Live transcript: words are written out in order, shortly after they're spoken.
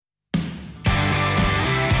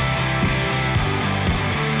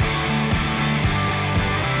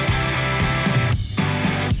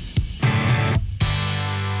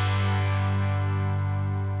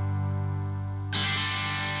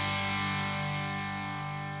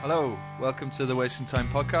Hello, welcome to the Wasting Time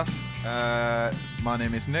podcast. My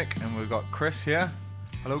name is Nick, and we've got Chris here.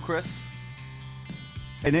 Hello, Chris.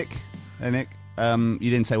 Hey, Nick. You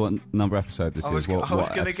didn't say what number episode this is. What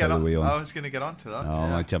episode are we on? I was going to get onto that.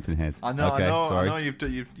 Oh, I'm jumping ahead. I know. Sorry. I know.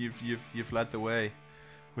 You've led the way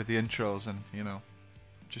with the intros, and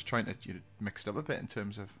just trying to mix it up a bit in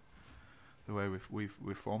terms of the way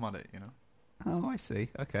we format it. Oh, I see.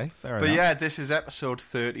 Okay, fair enough. But yeah, this is episode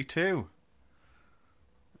 32.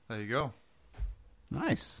 There you go.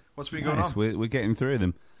 Nice. What's been going on? We're getting through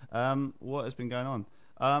them. What has been going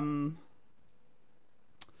on?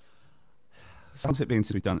 Since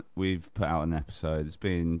we've put out an episode. It's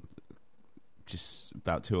been just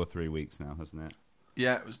about 2 or 3 weeks now, hasn't it?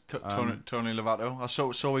 Yeah, it was Tony Lovato.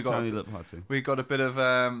 We got a bit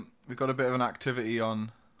of an activity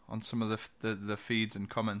on some of the feeds and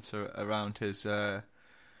comments around his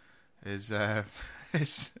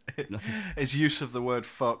use of the word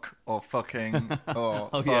fuck or fucking or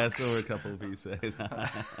oh yeah, I saw a couple of you say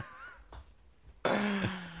that.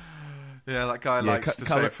 Yeah, that guy likes to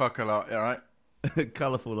say fuck a lot. Yeah, right.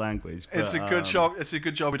 Colourful language. But, it's a good job. It's a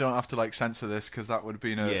good job we don't have to censor this, because that would have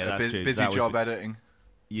been a busy job editing.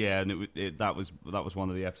 Yeah, and that was one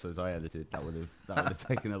of the episodes I edited. That would have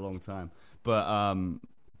taken a long time.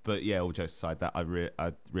 But yeah, all jokes aside, that I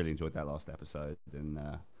really enjoyed that last episode,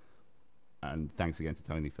 and thanks again to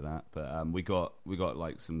Tony for that. But we got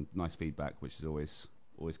like some nice feedback, which is always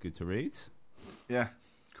good to read. Yeah,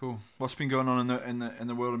 cool. What's been going on in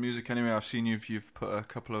the world of music anyway? I've seen you've put a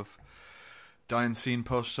couple of Dying Scene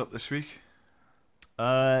posts up this week.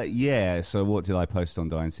 Yeah. So what did I post on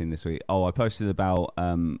Dying Scene this week? Oh, I posted about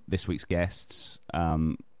this week's guests,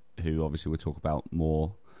 who obviously we'll talk about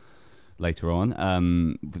more later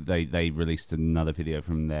on. They released another video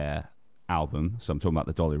from their album, so I'm talking about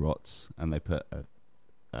the Dollyrots, and they put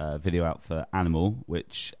a video out for Animal,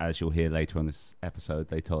 which, as you'll hear later on this episode,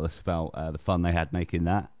 they told us about the fun they had making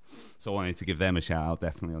that. So I wanted to give them a shout out,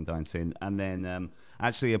 definitely, on Dying Scene. And then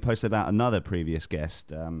actually I posted about another previous guest,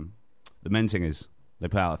 the Menzingers. They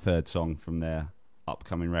put out a third song from their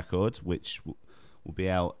upcoming record, which will be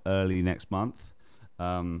out early next month.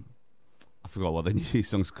 I forgot what the new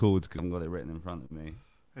song's called because I haven't got it written in front of me.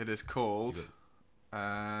 It is called...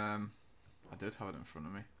 I did have it in front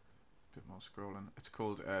of me. A bit more scrolling. It's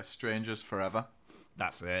called Strangers Forever.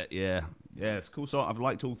 That's it, yeah. Yeah, it's a cool song. I've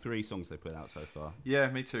liked all 3 songs they put out so far. Yeah,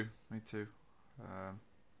 me too.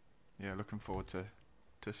 Yeah, looking forward to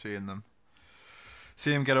seeing them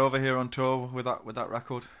get over here on tour with that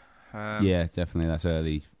record. Yeah, definitely. That's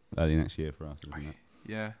early next year for us, isn't it?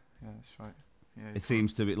 Yeah, that's right. Yeah, it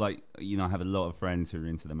seems to be like, I have a lot of friends who are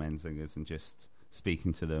into the Menzingers, and just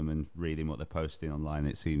speaking to them and reading what they're posting online,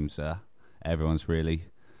 it seems everyone's really,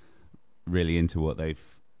 really into what they've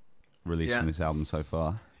released from this album so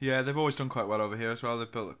far. Yeah, they've always done quite well over here as well.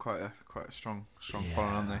 They've built quite a strong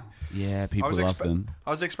following, haven't they? Yeah, people love them. I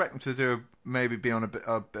was expecting to maybe be on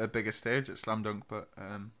a bigger stage at Slam Dunk, but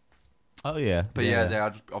oh yeah, but yeah, they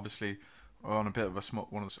had obviously on a bit of a small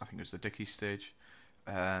one. I think it was the Dickies stage,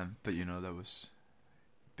 but there was,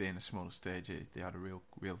 being a smaller stage, they had a real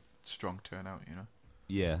strong turnout.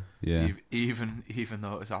 Yeah. Even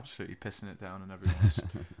though it was absolutely pissing it down and everyone was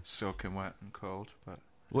soaking wet and cold, but.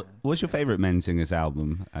 What's your favourite Menzingers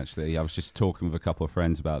album, actually? I was just talking with a couple of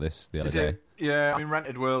friends about this the other day. Yeah, I mean,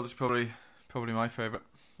 Rented World is probably my favourite.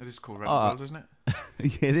 It is called Rented World, isn't it?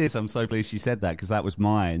 Yeah, it is. I'm so pleased you said that, because that was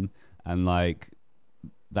mine, and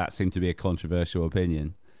that seemed to be a controversial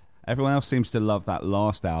opinion. Everyone else seems to love that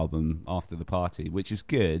last album, After the Party, which is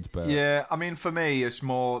good, but... Yeah, I mean, for me, it's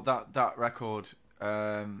more that record,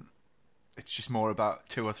 it's just more about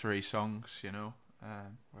 2 or 3 songs, where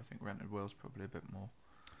I think Rented World's probably a bit more...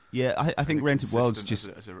 Yeah, I think Rented World's just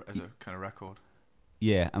as a kind of record.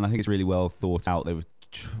 Yeah, and I think it's really well thought out.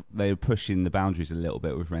 They were pushing the boundaries a little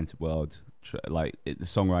bit with Rented World. The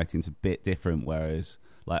songwriting's a bit different, whereas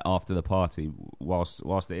After the Party,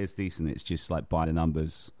 whilst it is decent, it's just by the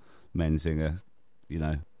numbers, Menzinger,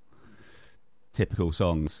 typical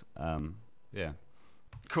songs. Yeah.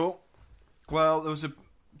 Cool. Well, there was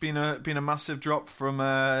been a massive drop from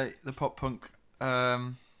the pop punk.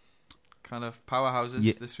 Kind of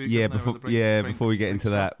powerhouses this week. Yeah, before we get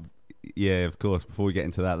into that, yeah, of course. Before we get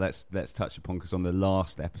into that, let's touch upon, because on the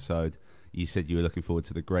last episode, you said you were looking forward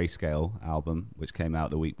to the Grayscale album, which came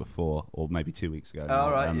out the week before, or maybe 2 weeks ago. Oh,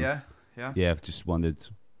 right, yeah. Yeah, I've just wondered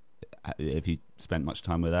if you spent much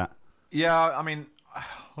time with that. Yeah, I mean,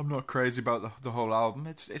 I'm not crazy about the whole album.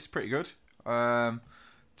 It's pretty good.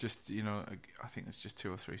 Just I think there's just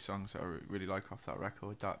 2 or 3 songs that I really like off that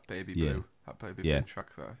record. That Baby Blue, that Baby Blue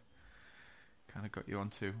track that kind of got you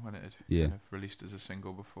onto when it had Yeah. kind of released as a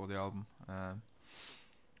single before the album.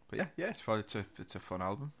 But yeah, it's fun. It's a fun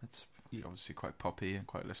album. It's obviously quite poppy and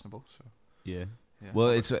quite listenable. So Yeah. yeah.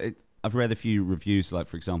 Well, I've read a few reviews, like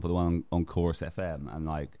for example the one on Chorus FM, and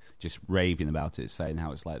like just raving about it, saying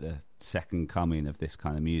how it's like the second coming of this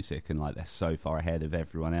kind of music, and like they're so far ahead of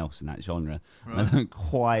everyone else in that genre.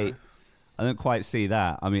 Right. I don't quite see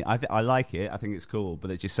that. I mean, I like it. I think it's cool, but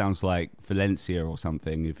it just sounds like Valencia or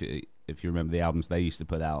something. If you remember the albums they used to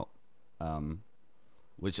put out,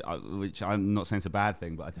 which I'm not saying it's a bad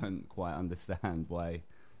thing, but I don't quite understand why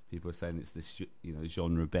people are saying it's this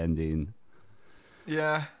genre bending.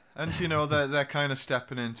 Yeah, and they're kind of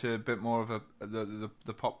stepping into a bit more of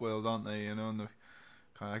the pop world, aren't they? And the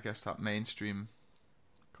kind of, I guess, that mainstream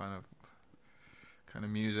kind of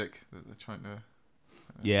music that they're trying to.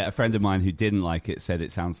 Yeah, a friend of mine who didn't like it said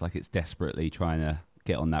it sounds like it's desperately trying to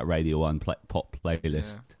get on that Radio 1 pop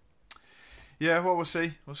playlist. Yeah, well, we'll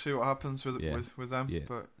see. We'll see what happens with them. Yeah.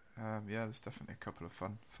 But there's definitely a couple of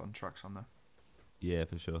fun tracks on there. Yeah,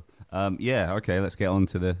 for sure. Okay, let's get on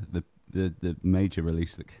to the major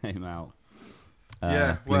release that came out.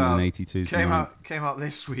 Blink-182 came out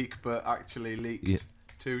this week, but actually leaked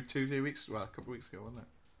 2 weeks. Well, a couple of weeks ago, wasn't it?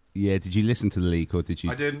 Yeah, did you listen to the leak or did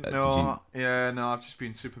you? I didn't. No, I've just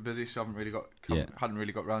been super busy, so I hadn't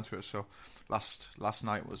really got round to it. So last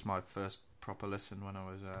night was my first proper listen when I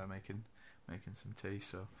was making some tea.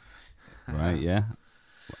 So right, yeah.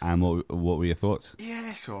 And what were your thoughts? Yeah,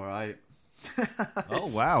 it's all right.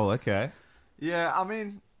 Oh wow, okay. Yeah, I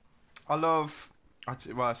mean, I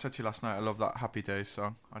said to you last night, I love that Happy Days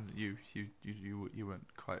song, and you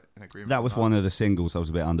weren't quite in agreement. That was one of the singles I was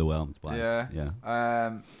a bit underwhelmed by. Yeah.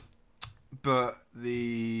 But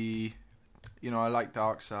I like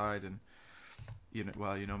Dark Side, and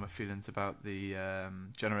my feelings about the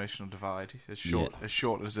generational divide, as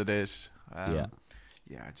short as it is. I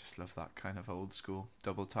just love that kind of old school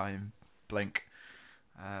double time Blink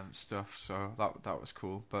stuff. So that was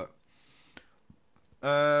cool, but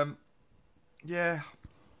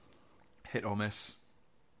hit or miss.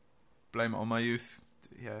 Blame It on My Youth.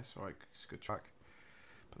 Yeah, it's alright. It's a good track,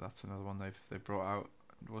 but that's another one they brought out.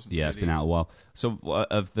 It wasn't. Yeah, it's been out a while. So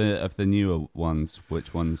of the newer ones,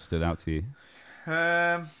 which ones stood out to you?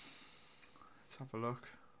 Let's have a look.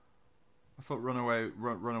 I thought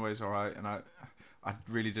Runaway's alright, and I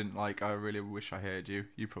really didn't like I Really Wish I Heard You.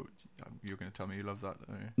 You're going to tell me you love that,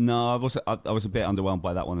 don't you? No, I was a bit underwhelmed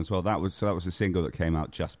by that one as well. That was a single that came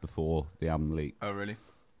out just before the album leaked. Oh, really?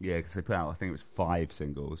 Yeah, because they put out, I think it was 5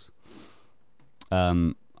 singles.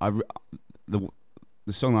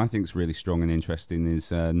 The song I think is really strong and interesting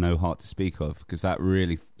is No Heart to Speak Of, because that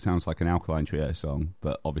really sounds like an Alkaline Trio song,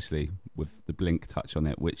 but obviously with the Blink touch on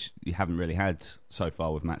it, which you haven't really had so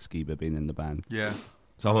far with Matt Skiba being in the band. Yeah.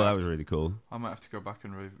 So I thought that was really cool. I might have to go back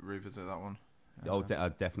and revisit that one.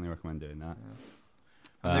 I'd definitely recommend doing that.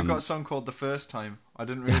 Yeah. And they've got a song called The First Time. I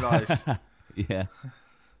didn't realise. Yeah.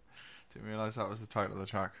 Didn't realise that was the title of the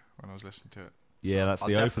track when I was listening to it. Yeah, that's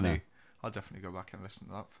the opener. I'll definitely go back and listen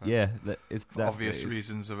to that. For obvious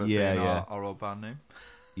reasons of it being our old band name.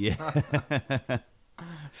 Yeah.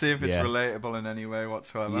 See if it's relatable in any way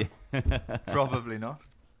whatsoever. Yeah. Probably not.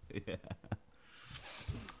 Yeah.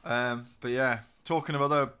 But yeah, talking of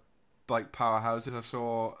other like powerhouses,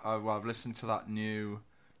 I've listened to that new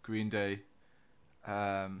Green Day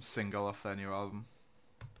single off their new album.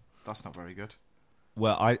 That's not very good.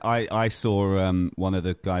 Well, I saw one of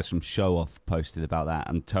the guys from Show Off posted about that,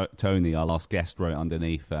 and Tony, our last guest, wrote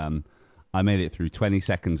underneath, I made it through 20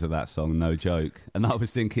 seconds of that song, no joke. And I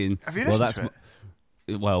was thinking... Have you listened to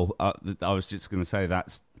it? Well, I was just going to say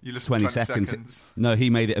that's you 20 seconds. No, he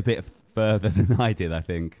made it a bit further than I did, I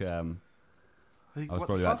think. I was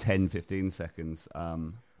probably about 10, 15 seconds.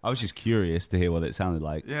 I was just curious to hear what it sounded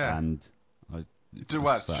like. Yeah. And it's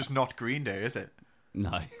just not Green Day, is it?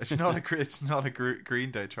 No, it's not a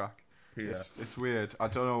Green Day track. Yeah. It's weird. I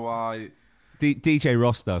don't know why. DJ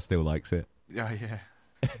Rosta still likes it. Yeah.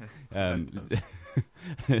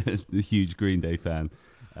 The huge Green Day fan.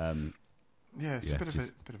 It's a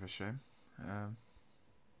bit of a shame.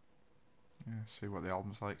 See what the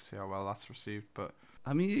album's like. See how well that's received. But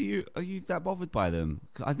I mean, are you that bothered by them?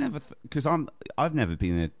 I've never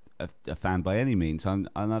been a fan by any means, I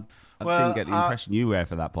didn't get the impression you were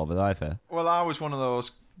ever that bothered either. Well, I was one of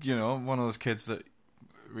those kids that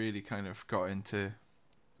really kind of got into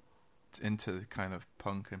kind of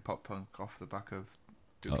punk and pop punk off the back of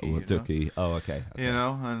Dookie. Dookie. Oh, okay.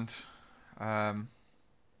 And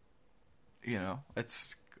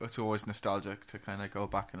it's always nostalgic to kind of go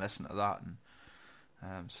back and listen to that and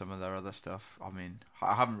some of their other stuff. I mean,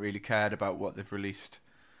 I haven't really cared about what they've released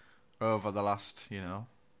over the last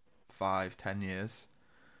 5-10 years.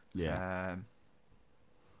 Yeah.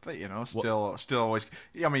 But still always.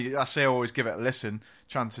 I mean, I say always give it a listen.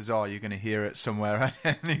 Chances are you're going to hear it somewhere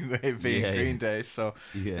anyway, being Green Day. So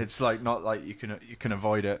it's like not like you can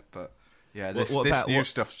avoid it. But yeah, this new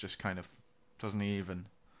stuff's just kind of doesn't even.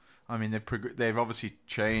 I mean, they've obviously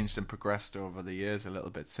changed and progressed over the years a little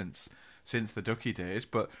bit since the Ducky days.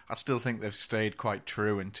 But I still think they've stayed quite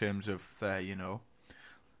true in terms of their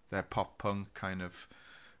pop punk kind of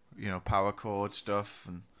power chord stuff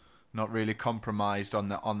and. Not really compromised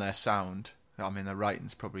on their sound. I mean, their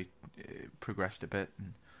writing's probably progressed a bit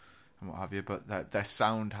and what have you, but their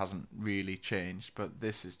sound hasn't really changed. But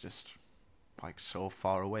this is just like so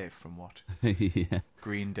far away from what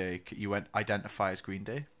Green Day you identify as Green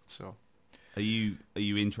Day. So, are you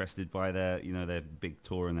interested by their big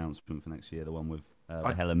tour announcement for next year? The one with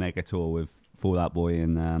the Hella Mega tour with Fall Out Boy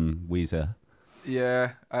and Weezer.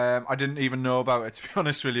 Yeah, I didn't even know about it, to be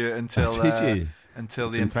honest with you, until did you? Until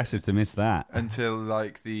it's impressive to miss that. Until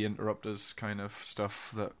like the Interrupters kind of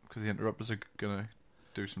stuff, because the Interrupters are gonna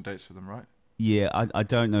do some dates for them, right? Yeah, I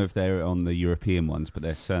don't know if they're on the European ones, but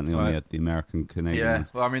they're certainly on the American Canadian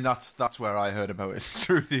ones. Well, I mean that's where I heard about it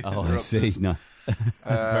through the Interrupters. I see. No,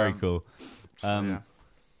 very cool.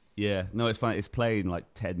 Yeah, no, it's fine. It's playing like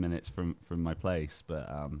 10 minutes from my place, but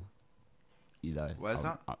where's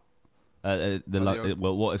that?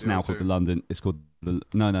 What is now called the London. It's called the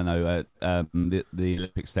the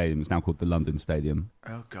Olympic Stadium is now called the London Stadium.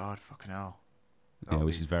 Oh God, fucking hell!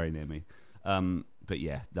 Which is very near me. But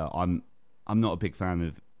yeah, no, I'm not a big fan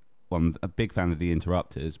of. Well, I'm a big fan of the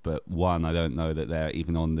Interrupters, but one, I don't know that they're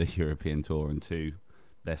even on the European tour, and two,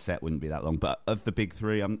 their set wouldn't be that long. But of the big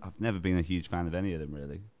three, I've never been a huge fan of any of them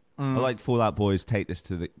really. I liked Fall Out Boy's Take This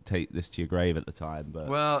to Your Grave at the time, but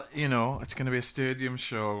it's going to be a stadium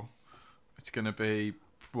show. It's going to be,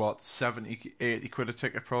 70, 80 quid a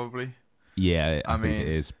ticket probably? Yeah, I mean, it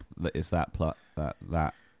is. It's that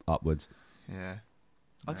upwards. Yeah.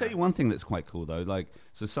 I'll tell you one thing that's quite cool, though.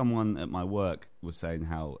 So someone at my work was saying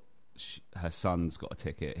how her son's got a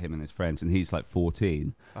ticket, him and his friends, and he's like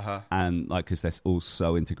 14. And because they're all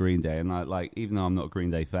so into Green Day. And even though I'm not a Green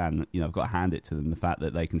Day fan, I've got to hand it to them, the fact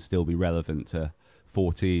that they can still be relevant to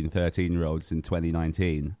 14, 13-year-olds in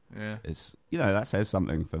 2019. Yeah. It's, that says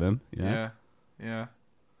something for them. Yeah.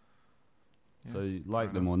 So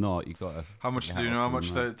like them or not, you got to... How much do you know how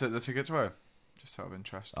much the tickets were? Just out of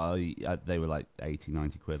interest. They were like 80,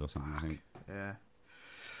 90 quid or something, I think. Yeah.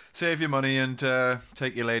 Save your money and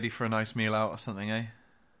take your lady for a nice meal out or something, eh?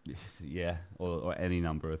 Yeah, or any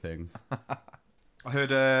number of things. I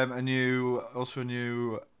heard a new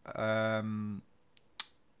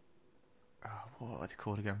what are they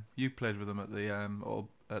called again? You played with them at the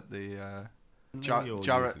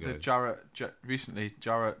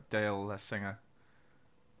Jarrett Dale singer.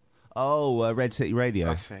 Oh, Red City Radio.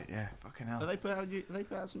 That's it. Yeah, fucking hell. They put out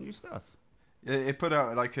some new stuff. Yeah, it put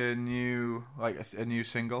out like a new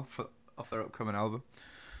single off their upcoming album.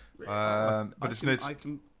 Really? But it's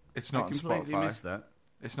not on Spotify. Missed that.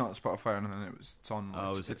 It's not on Spotify, and then it's on.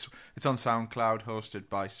 It's on SoundCloud, hosted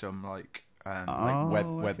by some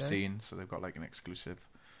web scene. So they've got like an exclusive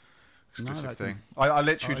thing. I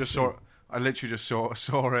literally just saw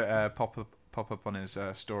it pop up on his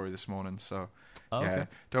story this morning. So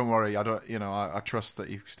don't worry. I don't. I trust that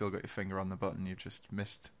you've still got your finger on the button. You've just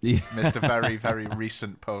missed a very very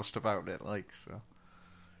recent post about it. So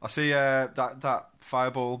I see that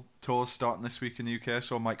Fireball tour starting this week in the UK. I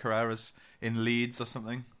saw Mike Herrera's in Leeds or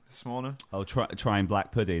something this morning. Oh, trying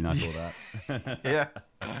black pudding. I saw that. Yeah.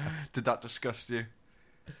 Did that disgust you?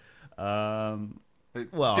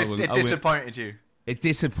 It disappointed you. It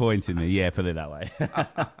disappointed me. Yeah, put it that way.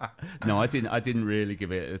 No, I didn't really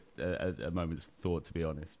give it a moment's thought, to be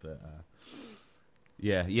honest. But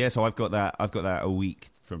yeah. So I've got that a week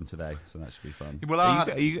from today, so that should be fun. Well,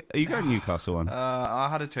 are you going to Newcastle on? I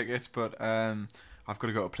had a ticket, but I've got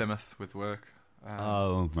to go to Plymouth with work.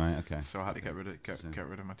 Right, okay. So I had to get rid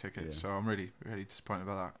of my ticket. Yeah. So I'm really, really disappointed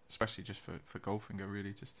about that, especially just for Goldfinger,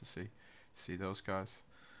 really, just to see those guys.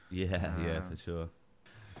 Yeah, for sure.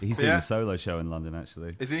 He's doing a solo show in London,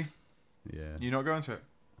 actually. Is he? Yeah. You're not going to it?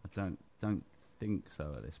 I don't think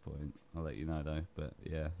so at this point. I'll let you know though. But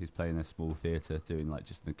yeah, he's playing a small theatre, doing like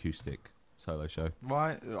just an acoustic solo show.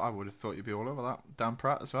 Why? I would have thought you'd be all over that. Dan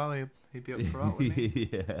Pratt as well. He'd be up for that, wouldn't he?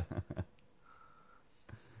 Yeah.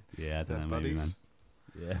 Yeah, I don't know, maybe, man.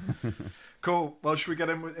 Yeah. Cool. Well, should we get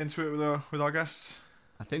into it with our guests?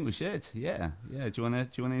 I think we should. Yeah. Do you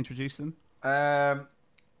want to introduce them?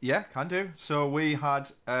 Yeah, can do. So we had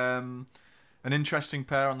an interesting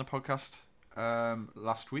pair on the podcast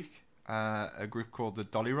last week. a group called the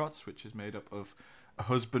Dollyrots, which is made up of a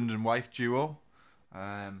husband and wife duo.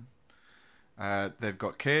 They've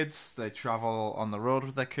got kids. They travel on the road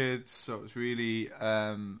with their kids, so it's really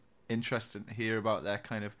interesting to hear about their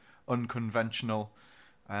kind of unconventional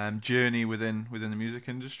journey within the music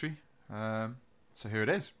industry. So here it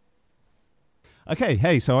is. Okay,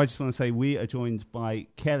 hey, so I just want to say we are joined by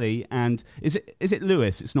Kelly, and is it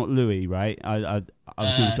Lewis? It's not Louis, right? I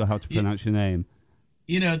was not sure how to pronounce your name.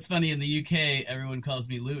 You know, it's funny, in the UK, everyone calls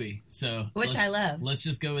me Louis, so... Which I love. Let's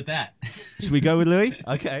just go with that. Should we go with Louis?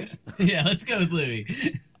 Okay. Yeah, let's go with Louis.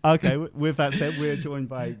 Okay, with that said, we're joined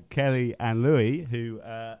by Kelly and Louis, who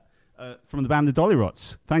from the band The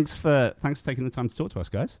Dollyrots. Thanks for taking the time to talk to us,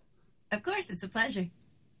 guys. Of course, it's a pleasure.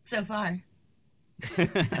 So far.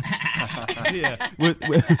 Yeah,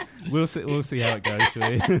 we'll see how it goes,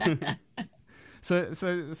 shall we?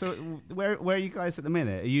 So where are you guys at the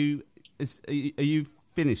minute? Are you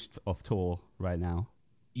finished off tour right now?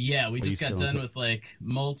 Yeah, we just got done with like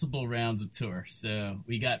multiple rounds of tour. So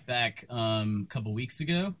we got back a couple weeks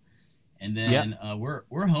ago, and then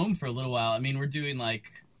we're home for a little while. I mean, we're doing like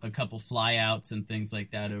a couple flyouts and things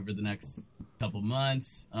like that over the next couple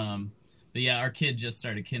months. But yeah, our kid just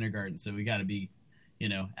started kindergarten, so we got to be,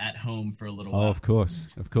 at home for a little while. Oh, of course.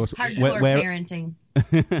 Hardcore parenting.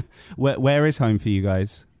 Where is home for you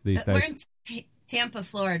guys these days? We're in Tampa,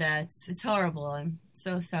 Florida. It's horrible. I'm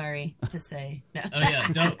so sorry to say. No. Oh yeah,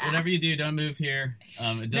 whatever you do, don't move here.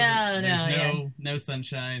 No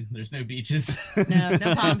sunshine. There's no beaches. No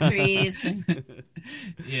palm trees.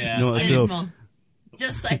 Yeah, Not dismal.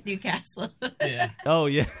 Just like Newcastle. Yeah. Oh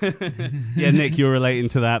yeah, yeah. Nick, you're relating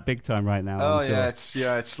to that big time right now. Oh yeah,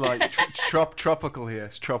 it's like tropical here.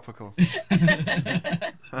 It's tropical.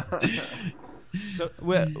 So,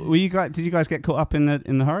 were you guys? Did you guys get caught up in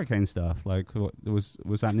the hurricane stuff? Like, was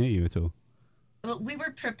that near you at all? Well, we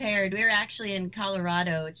were prepared. We were actually in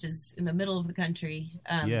Colorado, which is in the middle of the country.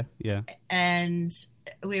 Yeah. And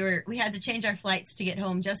we had to change our flights to get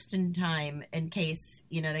home just in time in case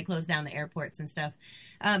they closed down the airports and stuff.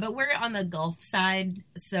 But we're on the Gulf side,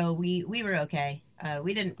 so we were okay.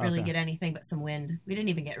 We didn't really get anything but some wind. We didn't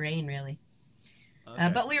even get rain really.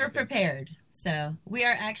 But we were prepared. So we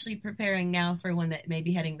are actually preparing now for one that may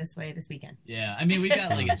be heading this way this weekend. Yeah, I mean, we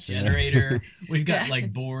got like a generator. We've got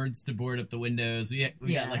like boards to board up the windows. We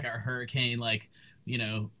got like our hurricane,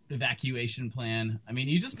 evacuation plan. I mean,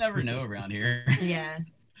 you just never know around here. Yeah,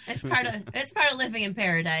 it's part of living in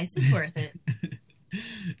paradise. It's worth it.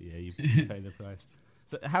 Yeah, you pay the price.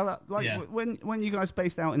 So how when you guys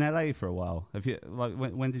based out in LA for a while? Have you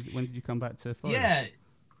when did you come back to Florida? Yeah.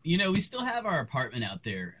 We still have our apartment out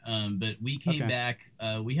there, but we came back.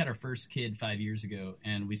 We had our first kid 5 years ago,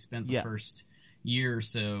 and we spent the first year or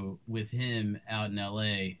so with him out in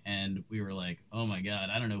L.A., and we were like, oh, my God,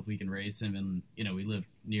 I don't know if we can raise him. And, we live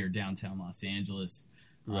near downtown Los Angeles.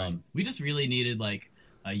 Right. We just really needed,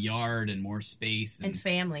 a yard and more space. And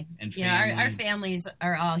family. Family. Our families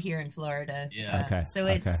are all here in Florida. Yeah. Okay. So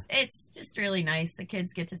it's just really nice. The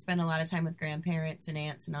kids get to spend a lot of time with grandparents and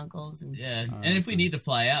aunts and uncles. And and if we need to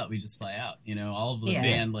fly out, we just fly out. All of the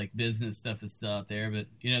band business stuff is still out there, but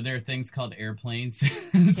there are things called airplanes.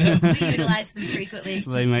 So we utilize them frequently.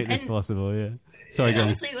 So they make this possible. Yeah. Sorry, guys.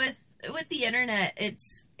 Honestly, with the internet,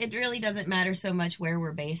 it really doesn't matter so much where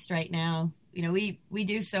we're based right now. We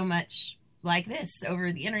do so much like this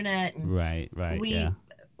over the internet, and right. We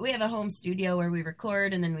have a home studio where we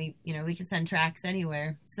record, and then we can send tracks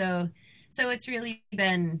anywhere. So it's really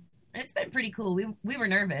been pretty cool. We were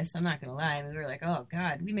nervous. I'm not gonna lie. We were like, oh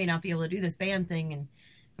God, we may not be able to do this band thing, and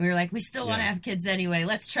we were like, we still want to have kids anyway.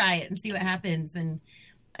 Let's try it and see what happens. And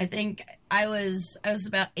I think I was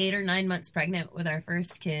about 8 or 9 months pregnant with our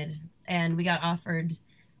first kid, and we got offered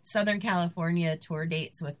Southern California tour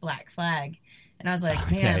dates with Black Flag. And I was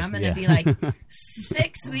like, man, I'm going to be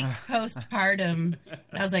 6 weeks postpartum. And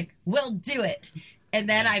I was like, we'll do it. And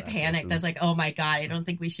then I panicked. Awesome. I was like, oh my God, I don't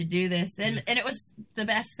think we should do this. And it was the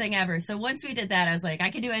best thing ever. So once we did that, I was like, I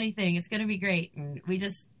can do anything. It's going to be great. And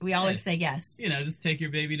we always say yes. Just take your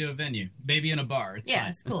baby to a venue. Baby in a bar. It's fine.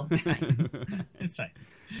 It's cool. It's fine. It's fine.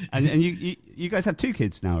 And you guys have 2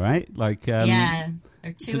 kids now, right? Yeah,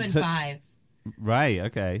 they're 2 and 5. Right.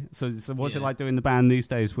 Okay. So what's it like doing the band these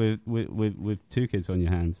days with 2 kids on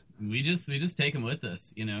your hands? We just take them with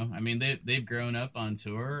us. I mean, they've grown up on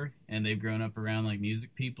tour, and they've grown up around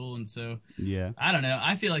music people, and so I don't know.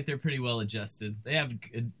 I feel like they're pretty well adjusted. They have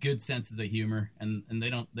good senses of humor, and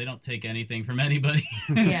they don't take anything from anybody.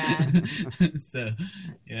 Yeah. So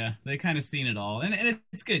they kind of seen it all, and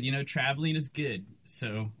it's good. Traveling is good.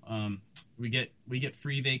 So we get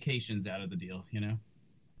free vacations out of the deal.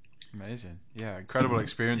 Amazing. Yeah, incredible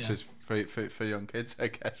experiences for young kids, I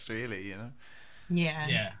guess, really, you know?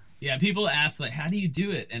 Yeah, people ask, like, how do you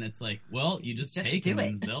do it? And it's like, well, you just take do them it.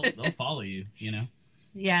 and they'll follow you, you know?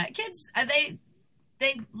 Yeah, kids,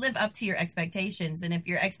 they live up to your expectations. And if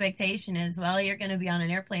your expectation is, well, you're going to be on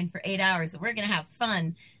an airplane for 8 hours and we're going to have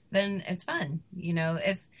fun, then it's fun. You know,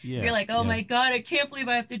 if you're like, oh my God, I can't believe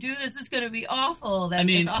I have to do this. It's going to be awful. Then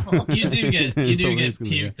it's awful. you do get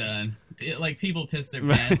puked on. Like, people piss their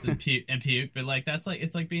pants and puke, but like it's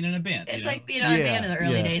like being in a band. It's like being on a band in the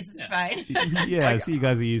early days. It's fine. Yeah, so you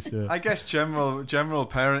guys are used to it. I guess general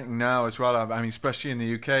parenting now as well. I mean, especially in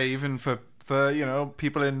the UK, even for you know,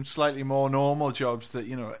 people in slightly more normal jobs, that,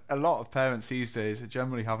 you know, a lot of parents these days are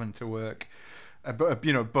generally having to work. But,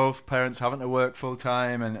 you know, both parents having to work full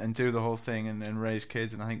time and do the whole thing and raise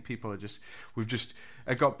kids. And I think people we've just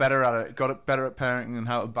got better at it, got better at parenting and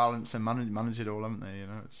how to balance and manage it all, haven't they? You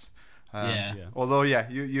know, it's. Although,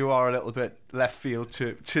 you are a little bit left field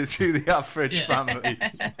to the average family.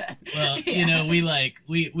 Well, you know,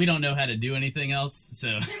 we don't know how to do anything else,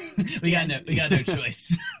 so we got no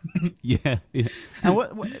choice. Yeah. And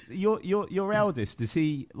what your eldest, does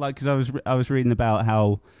he, like? Because I was reading about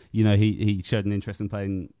how, you know, he showed an interest in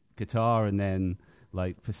playing guitar and then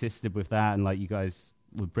like persisted with that, and like you guys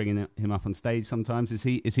were bringing him up on stage sometimes. Is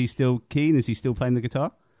he still keen? Is he still playing the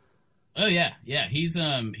guitar? Oh yeah.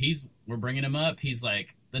 We're bringing him up. He's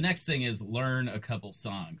like, the next thing is learn a couple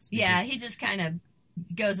songs. Yeah, he just kind of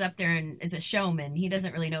goes up there and is a showman. He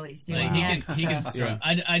doesn't really know what he's doing. Like, he can strum.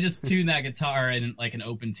 I just tune that guitar in like an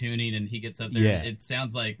open tuning, and he gets up there. Yeah. And it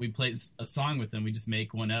sounds like we play a song with him. We just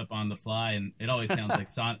make one up on the fly, and it always sounds like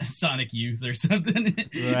Sonic Youth or something.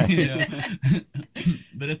 Right. You know?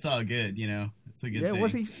 But it's all good, you know. It's a good thing.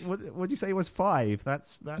 Was he? What'd you say he was 5?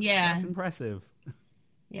 That's impressive.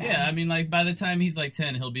 Yeah, I mean, like, by the time he's like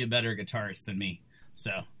 10, he'll be a better guitarist than me.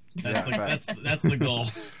 So that's the goal.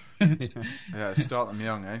 Yeah, start them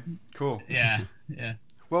young, eh? Cool. Yeah.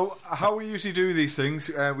 Well, how we usually do these things,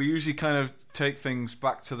 we usually kind of take things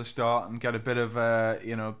back to the start and get a bit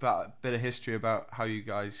of history about how you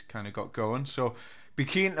guys kind of got going. So, be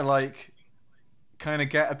keen to like kind of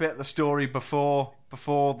get a bit of the story before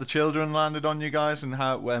the children landed on you guys, and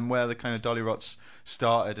how and where the kind of Dollyrots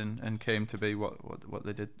started and came to be what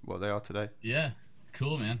they did, what they are today. Yeah,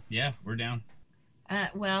 cool, man. Yeah, we're down.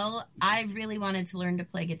 Well, I really wanted to learn to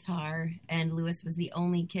play guitar, and Lewis was the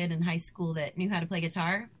only kid in high school that knew how to play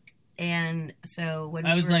guitar. And so when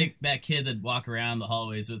I was like that kid that walk around the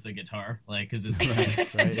hallways with a guitar, like, because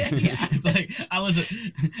it's right. Yeah. It's like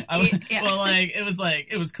well, like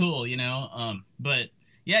it was cool, you know. But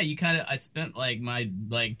yeah, I spent like my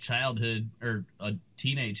childhood or a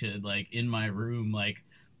teenagehood like in my room, like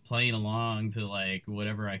playing along to like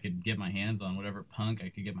whatever I could get my hands on, whatever punk I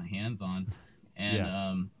could get my hands on.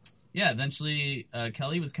 And eventually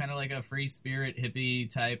Kelly was kind of like a free spirit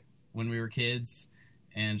hippie type when we were kids,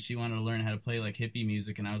 and she wanted to learn how to play like hippie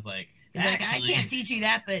music, and I was like, I can't teach you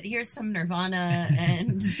that, but here's some Nirvana,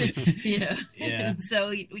 and you know. Yeah. So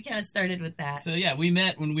we kind of started with that. So yeah, we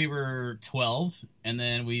met when we were 12, and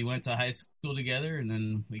then we went to high school together, and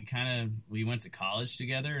then we went to college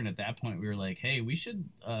together, and at that point we were like, hey, we should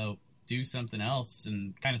do something else,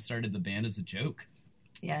 and kind of started the band as a joke.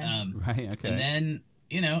 Yeah. Right. Okay. And then,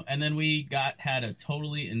 you know, we had a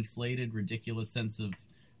totally inflated, ridiculous sense of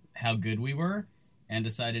how good we were, and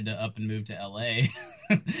decided to up and move to LA.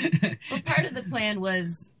 Well, part of the plan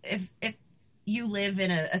was if you live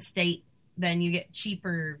in a state, then you get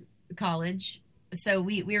cheaper college. So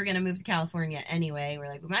we were going to move to California anyway. We're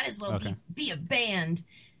like, we might as well be a band.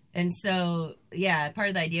 And so, yeah, part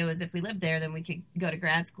of the idea was if we lived there, then we could go to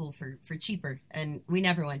grad school for cheaper. And we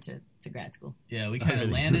never went to grad school. Yeah, we kind of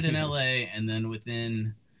landed in LA, and then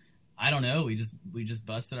within, I don't know, we just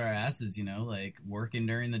busted our asses, you know, like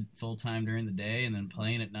working full time during the day, and then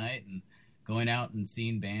playing at night, and going out and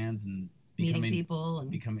seeing bands and meeting people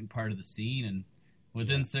and becoming part of the scene. And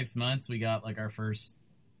within 6 months, we got like our first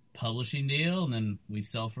publishing deal, and then we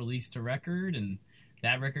self-released a record, and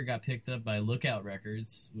that record got picked up by Lookout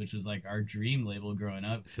Records, which was like our dream label growing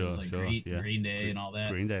up. Sure, it was like Green Day and all that.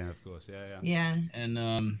 Green Day, of course, yeah. Yeah. And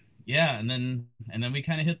and then we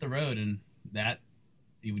kind of hit the road, and that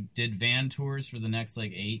we did van tours for the next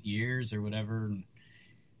like 8 years or whatever.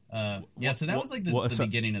 So that was like the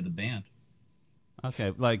beginning of the band.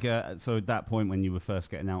 Okay, like so at that point when you were first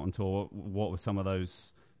getting out on tour, what were some of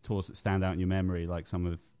those tours that stand out in your memory? Like some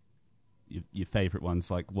of your favorite ones?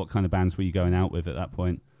 Like what kind of bands were you going out with at that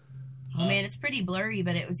point? Oh man, it's pretty blurry,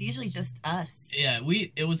 but it was usually just us. Yeah,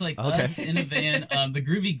 it was like us in a van. The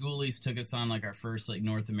Groovy Ghoulies took us on like our first like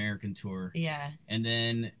North American tour. Yeah. And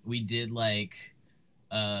then we did like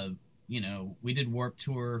we did Warped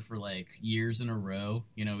Tour for like years in a row.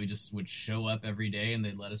 We just would show up every day and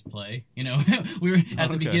they'd let us play. We were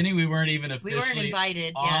at the beginning, we weren't even officially we weren't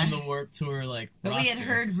invited on the Warped Tour but roster. We had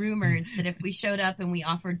heard rumors that if we showed up and we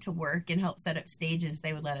offered to work and help set up stages,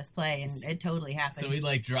 they would let us play, and it totally happened. So we'd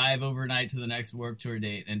like drive overnight to the next Warped Tour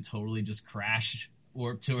date and totally just crash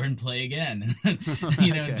Warped Tour and play again. Do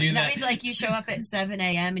that. That means like you show up at 7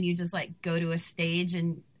 a.m. and you just like go to a stage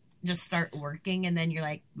and just start working, and then you're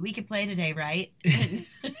like, we could play today, right?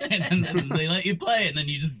 And then they let you play, and then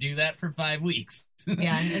you just do that for 5 weeks.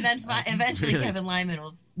 Yeah, and then eventually Kevin Lyman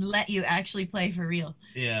will let you actually play for real.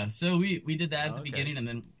 Yeah, so we did that at the beginning, and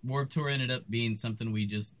then Warped Tour ended up being something we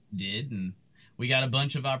just did, and we got a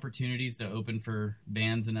bunch of opportunities to open for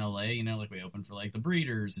bands in LA, like we opened for like the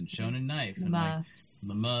Breeders and Shonen Knife and Muffs.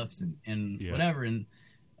 Like, the Muffs and whatever, and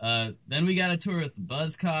then we got a tour with the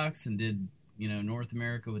Buzzcocks and did North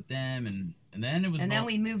America with them, and then it was. And then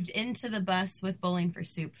we moved into the bus with Bowling for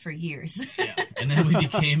Soup for years. Yeah, and then we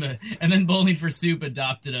became and then Bowling for Soup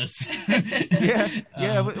adopted us. When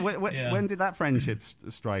did that friendship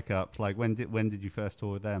strike up? Like when did you first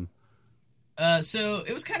tour with them? So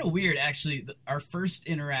it was kind of weird, actually. Our first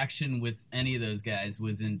interaction with any of those guys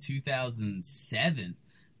was in 2007.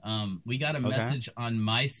 We got a message on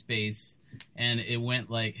MySpace, and it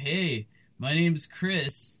went like, "Hey, my name's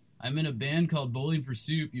Chris. I'm in a band called Bowling for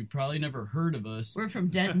Soup. You've probably never heard of us. We're from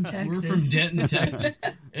Denton, Texas. We're from Denton, Texas.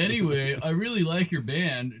 Anyway, I really like your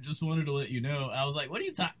band. Just wanted to let you know." I was like, what are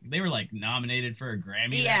you talking? They were like nominated for a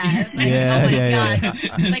Grammy. Yeah, it's like, oh my God.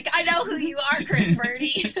 It's like, I know who you are, Chris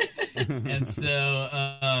Birdie. And so,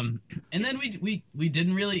 and then we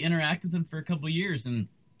didn't really interact with them for a couple of years. And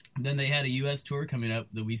then they had a U.S. tour coming up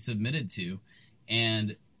that we submitted to.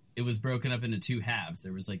 And it was broken up into two halves.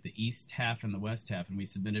 There was like the east half and the west half, and we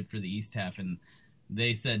submitted for the east half, and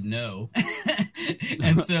they said no.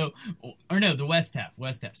 And so, or no, the west half.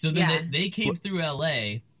 So then they came through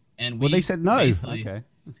LA, and they said no. Okay.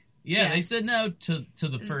 Yeah, they said no to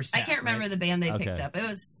the first half. I can't remember the band they picked up. It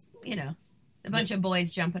was, a bunch of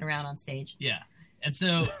boys jumping around on stage. Yeah. And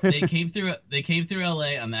so they came through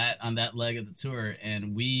LA on that leg of the tour,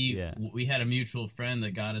 and we had a mutual friend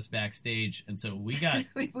that got us backstage, and so we got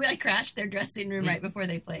we like crashed their dressing room right before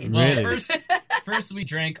they played. Well, really? first we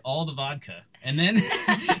drank all the vodka, and then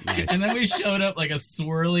and then we showed up like a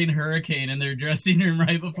swirling hurricane in their dressing room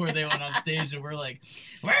right before they went on stage, and we're like,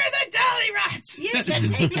 "Where are the Dollyrots? You should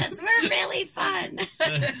take us. We're really fun."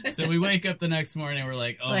 So we wake up the next morning, and we're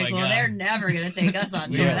like, "Oh my God, they're never gonna take us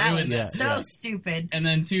on tour." That was so stupid. And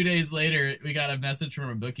then 2 days later, we got a message from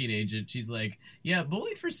a booking agent. She's like, "Yeah,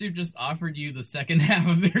 Bowling for Soup just offered you the second half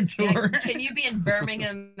of their tour. Can you be in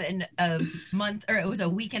Birmingham in a month?" Or it was a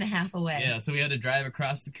week and a half away. Yeah, so we had to drive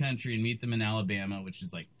across the country and meet them in Alabama, which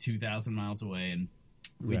is like 2,000 miles away. And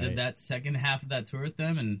we did that second half of that tour with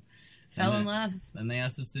them and fell in love. Then they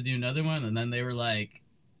asked us to do another one, and then they were like,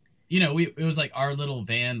 it was like our little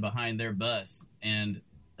van behind their bus, and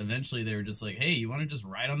eventually they were just like, "Hey, you want to just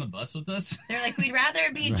ride on the bus with us?" They're like, "We'd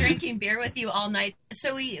rather be drinking beer with you all night."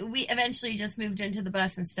 So we eventually just moved into the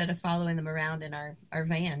bus instead of following them around in our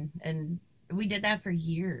van, and we did that for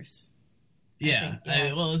years. Yeah,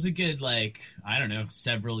 it was a good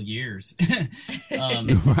several years.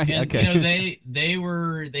 Okay. They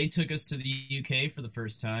took us to the UK for the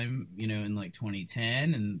first time, in like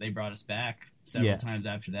 2010, and they brought us back several times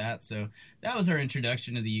after that. So that was our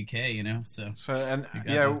introduction to the UK, So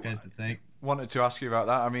those guys to thank. Wanted to ask you about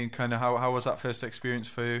that. I mean, kind of how was that first experience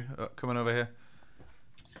for you coming over here?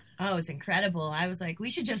 Oh, it was incredible. I was like,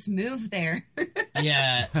 we should just move there.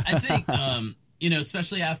 Yeah, I think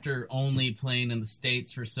especially after only playing in the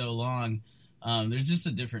States for so long, there's just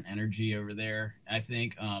a different energy over there. I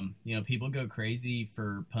think people go crazy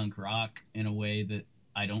for punk rock in a way that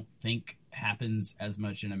I don't think happens as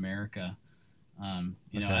much in America.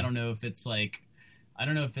 I don't know if it's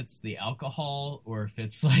the alcohol or if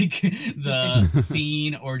it's like the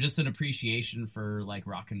scene or just an appreciation for like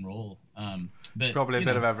rock and roll. But probably a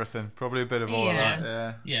bit of everything. Probably a bit of all of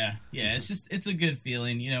that. Yeah. It's a good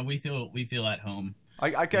feeling. We feel at home.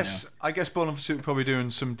 I guess Bowling for Soup were probably doing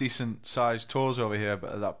some decent sized tours over here,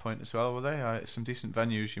 but at that point as well, were they? Some decent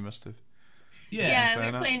venues you must have. Yeah,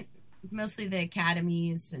 we were playing mostly the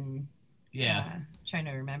academies and trying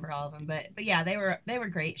to remember all of them, but yeah, they were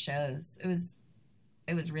great shows.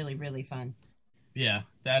 It was really, really fun. Yeah,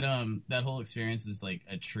 that whole experience is like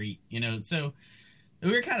a treat, So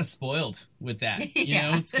we were kind of spoiled with that,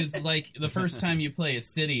 It's because like the first time you play a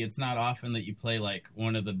city, it's not often that you play like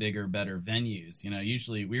one of the bigger, better venues.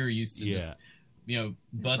 Usually we were used to just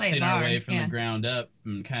busting our way from the ground up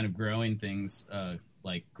and kind of growing things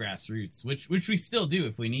like grassroots, which we still do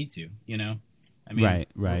if we need to, you know. I mean,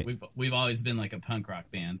 right. We've always been like a punk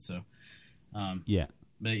rock band, so yeah.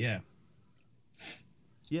 But yeah.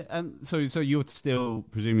 Yeah, so you're still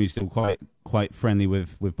presumably still quite friendly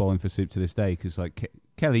with Bowling for Soup to this day, because like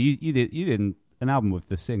Kelly, you did an album with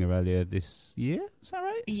the singer earlier this year, is that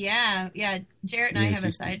right? Yeah. Jarrett and I have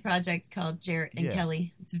a side project called Jarrett and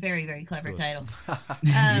Kelly. It's a very, very clever title. But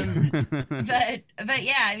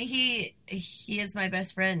yeah, I mean he is my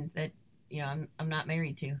best friend that I'm not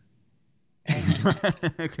married to.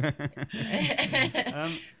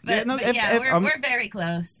 We're very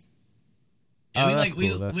close. Yeah,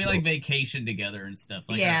 we like vacation together and stuff.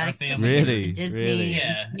 Like our family really to Disney. Really?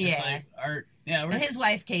 Yeah. It's like his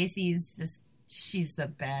wife Casey's she's the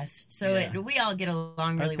best. So we all get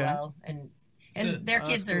along really well, and their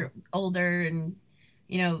kids are older, and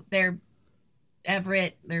they're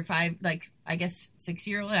Everett. They're 5, like I guess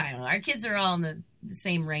 6-year-old. I don't know. Our kids are all in the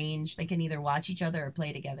same range. They can either watch each other or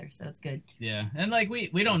play together, so it's good. Yeah, and like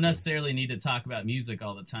we don't necessarily need to talk about music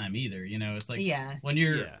all the time either. It's like when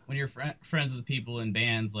you're friends with people in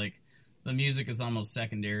bands, like the music is almost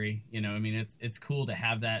secondary. I mean it's cool to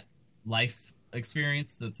have that life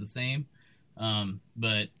experience that's the same.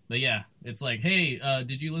 But yeah, it's like, hey,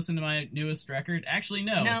 did you listen to my newest record? Actually,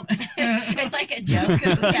 no. It's like a joke.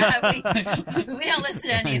 Yeah, we don't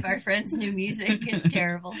listen to any of our friends' new music. It's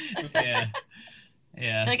terrible.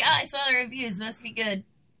 Yeah. Like, I saw the reviews. Must be good.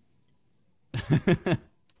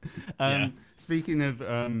 Speaking of,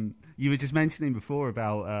 you were just mentioning before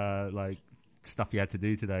about like stuff you had to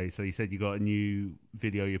do today. So you said you got a new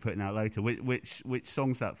video you're putting out later. Which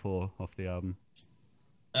song's that for off the album?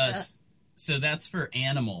 So that's for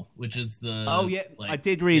Animal, which is the... Oh, yeah. I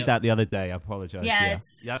did read that the other day. I apologize. Yeah,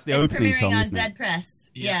 that's the opening song, premiering on isn't Dead it? Press.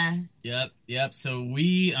 Yep. So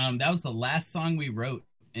we... that was the last song we wrote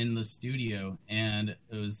in the studio, and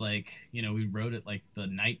it was like, we wrote it like the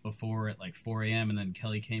night before at like 4 a.m., and then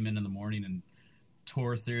Kelly came in the morning and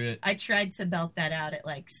tore through it. I tried to belt that out at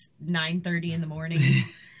like 9:30 in the morning.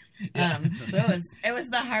 So it was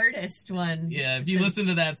the hardest one. Yeah, if you listen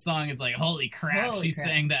to that song, it's like, holy crap, she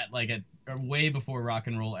sang that like a way before rock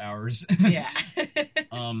and roll hours. Yeah.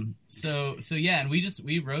 So yeah, and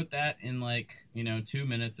we wrote that in like 2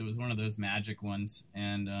 minutes. It was one of those magic ones,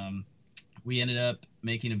 and we ended up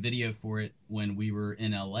making a video for it when we were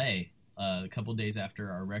in LA a couple days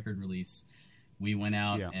after our record release. We went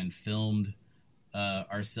out and filmed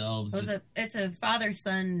ourselves. It's a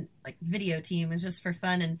father-son like video team. It was just for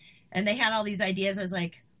fun, and they had all these ideas. I was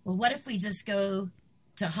like, well, what if we just go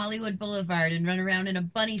to Hollywood Boulevard and run around in a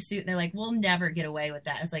bunny suit? And they're like, we'll never get away with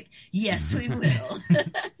that. I was like, yes, we will.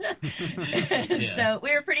 So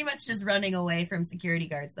we were pretty much just running away from security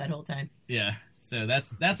guards that whole time. Yeah, so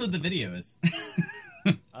that's what the video is.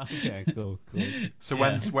 Okay, cool. So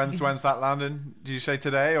when's that landing? Did you say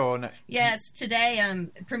today or no? Yeah, it's today.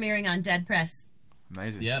 Premiering on Dead Press.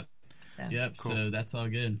 Amazing. Yep. So. Yep. Cool. So that's all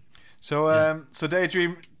good. So so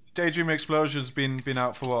Daydream Explosion's been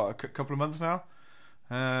out for what, a couple of months now.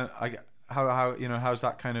 How's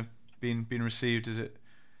that kind of been received? Is it,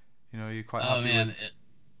 you quite happy with?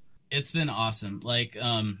 It's been awesome. Like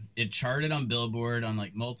it charted on Billboard on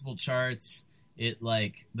like multiple charts. It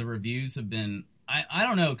like the reviews have been I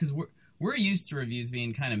don't know, because we're used to reviews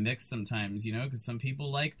being kind of mixed sometimes, because some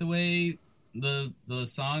people like the way the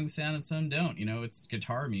songs sound and some don't. It's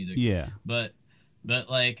guitar music. Yeah. But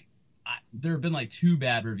like there have been like 2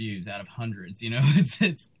 bad reviews out of hundreds.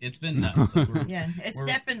 It's been nuts. Like it's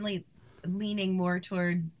definitely leaning more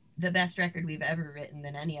toward the best record we've ever written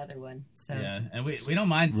than any other one. So yeah, and we don't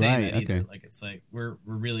mind saying that either. Okay. Like it's like we're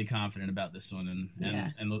really confident about this one,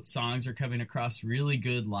 and the songs are coming across really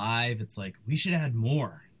good live. It's like we should add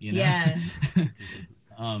more, Yeah.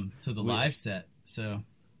 to the live set. So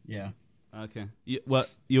yeah. Okay. Well,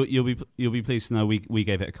 you'll be pleased to know we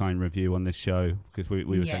gave it a kind review on this show because we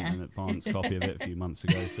were sent an advance copy of it a few months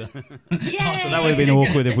ago. So, so that would have been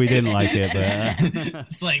awkward if we didn't like it. But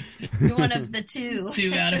it's like one of the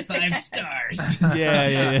 2 out of 5 stars.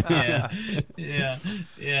 Yeah.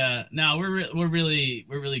 No, we're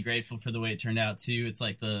really grateful for the way it turned out too. It's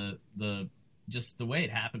like the just the way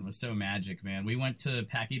it happened was so magic, man. We went to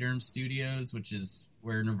Pachyderm Studios, which is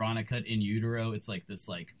where Nirvana cut In Utero. It's like this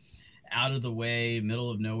like out of the way,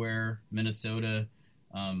 middle of nowhere, Minnesota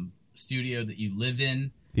studio that you live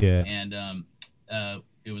in. Yeah. And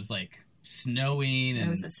it was like snowing. And it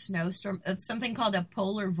was a snowstorm. Something called a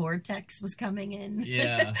polar vortex was coming in.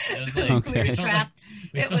 Yeah. It was like we were trapped.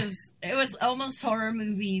 It was almost horror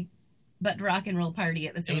movie rock and roll party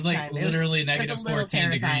at the same time. It was time. Literally negative 14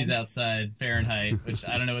 terrifying. degrees outside Fahrenheit, which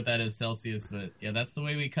I don't know what that is Celsius, but yeah, that's the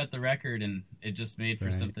way we cut the record, and it just made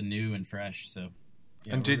for something new and fresh. So,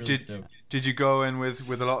 yeah, and did you go in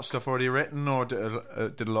with a lot of stuff already written, or did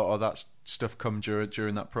a lot of that stuff come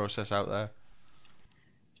during that process out there?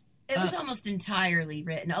 It was almost entirely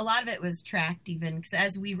written. A lot of it was tracked, even because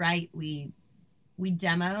as we write, we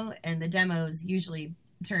demo, and the demos usually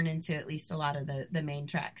turn into at least a lot of the main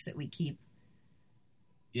tracks that we keep.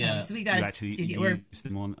 Yeah. So we got a studio.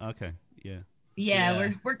 Okay. Yeah.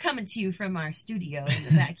 Yeah, we're coming to you from our studio in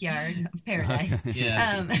the backyard of paradise.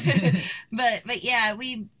 Yeah. But yeah,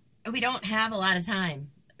 we don't have a lot of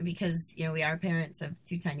time because we are parents of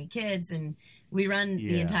 2 tiny kids, and we run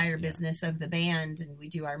the entire business of the band, and we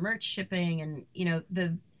do our merch shipping, and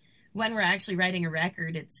when we're actually writing a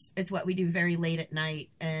record, it's what we do very late at night,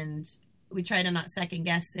 and we try to not second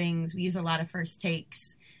guess things. We use a lot of first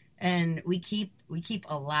takes, and we keep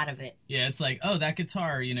a lot of it. Yeah, it's like, oh, that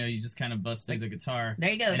guitar, you just kind of bust through the guitar. There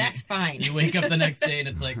you go, that's fine. You wake up the next day and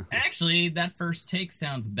it's like, actually, that first take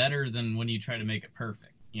sounds better than when you try to make it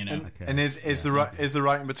perfect. And is the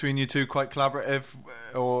writing between you two quite collaborative,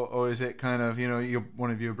 or is it kind of one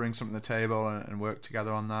of you brings something to the table and work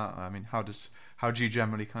together on that? I mean, how do you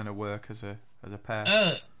generally kind of work as a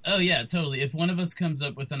pair? Oh yeah, totally. If one of us comes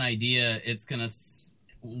up with an idea, it's gonna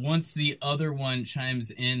once the other one chimes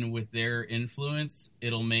in with their influence,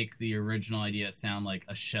 it'll make the original idea sound like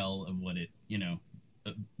a shell of what it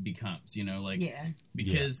becomes.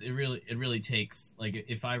 Because it really takes, like,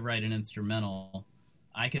 if I write an instrumental,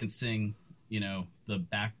 I can sing, the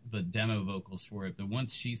demo vocals for it, but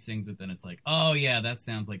once she sings it, then it's like, oh yeah, that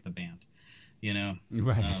sounds like the band,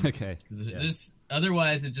 Right. Okay. Because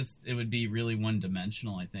otherwise, it would be really one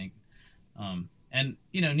dimensional, I think. And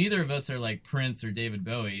neither of us are like Prince or David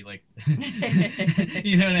Bowie, like,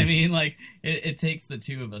 you know what I mean? Like, it takes the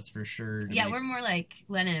two of us for sure. Yeah, we're more like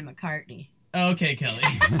Lennon and McCartney. Oh, okay, Kelly.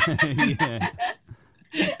 Yeah.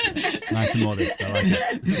 Nice and modest. I like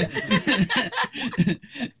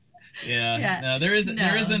it. Yeah. No, there isn't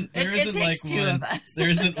like two of us. There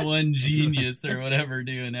isn't one genius or whatever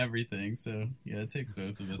doing everything. So yeah, it takes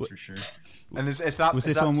both of us for sure. And is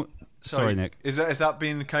Sorry, Nick. Is that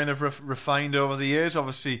been kind of refined over the years?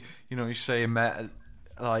 Obviously, you say you met at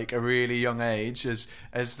like a really young age. Has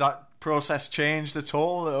that process changed at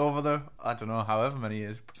all over the, I don't know, however many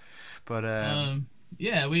years? But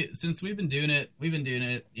yeah, since we've been doing it,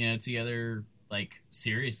 together, like,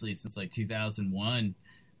 seriously since like 2001.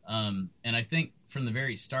 And I think from the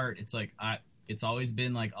very start, it's like it's always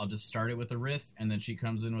been like, I'll just start it with a riff, and then she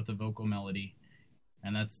comes in with a vocal melody,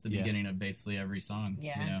 and that's the beginning of basically every song.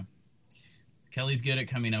 Yeah. Kelly's good at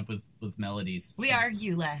coming up with melodies. We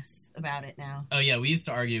argue less about it now. Oh yeah, we used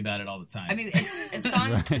to argue about it all the time. I mean, it's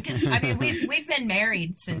song because we've been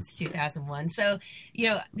married since 2001, so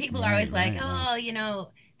people are always like, oh,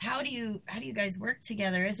 how do you guys work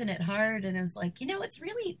together? Isn't it hard? And it was like,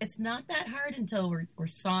 it's not that hard until we're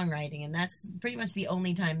songwriting, and that's pretty much the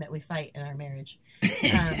only time that we fight in our marriage.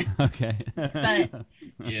 Okay. But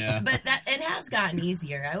that it has gotten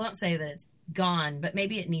easier. I won't say that it's gone, but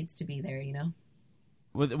maybe it needs to be there.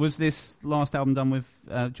 Was this last album done with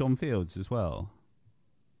John Fields as well?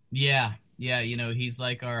 Yeah. He's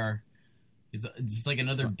like he's just like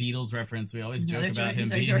another Beatles reference. We always joke about him.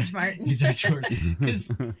 He's our George Martin. He's our George,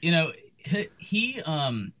 because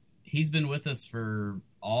he's been with us for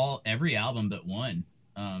every album but one.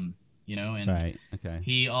 And right, okay.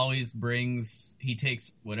 He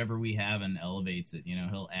takes whatever we have and elevates it.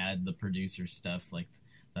 He'll add the producer stuff, like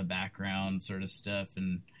the background sort of stuff,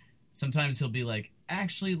 and sometimes he'll be like,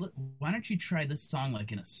 actually, why don't you try this song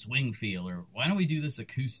like in a swing feel, or why don't we do this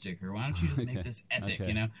acoustic, or why don't you just make this epic,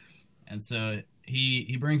 And so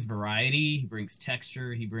he brings variety, he brings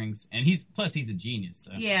texture, and he's a genius.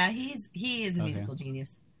 So. Yeah, he is a musical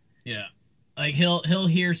genius. Yeah, like he'll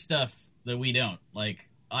hear stuff that we don't. Like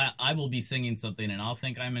I will be singing something and I'll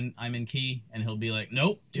think I'm in key, and he'll be like,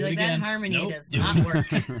 nope, do it again. That harmony does not work.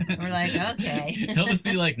 We're like, okay. He'll just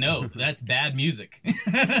be like, no, that's bad music.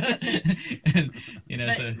 And,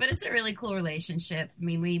 but it's a really cool relationship. I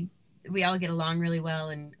mean, we all get along really well,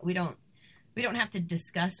 and we don't have to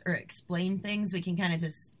discuss or explain things. We can kind of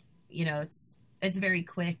just, it's very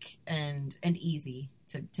quick and easy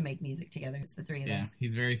to make music together. It's the three of us.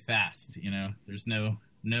 He's very fast. There's no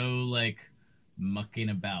like mucking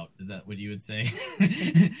about. Is that what you would say?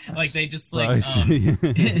 Like they just like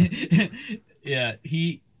yeah,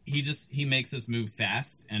 he makes us move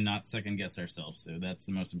fast and not second guess ourselves. So that's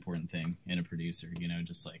the most important thing in a producer,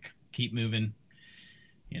 just like keep moving,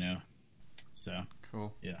 so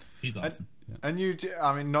Cool. Yeah, he's awesome. And you,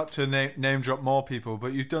 I mean, not to name drop more people,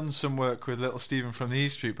 but you've done some work with Little Steven from the E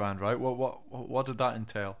Street Band, right? What did that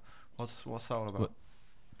entail? What's that all about?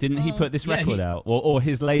 Didn't he put this record out, or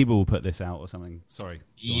his label put this out, or something? Sorry.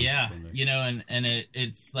 Yeah, and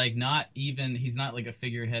it's like not even, he's not like a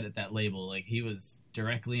figurehead at that label. Like, he was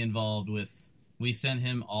directly involved with. We sent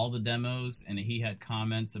him all the demos, and he had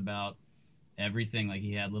comments about everything. Like,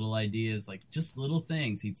 he had little ideas, like just little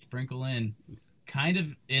things he'd sprinkle in, kind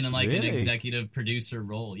of in like an executive producer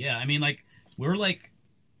role. Yeah, I mean, like, we're like,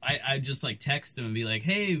 I just like text him and be like,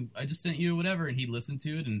 hey, I just sent you whatever, and he'd listen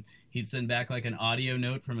to it, and he'd send back like an audio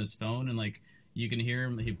note from his phone, and like you can hear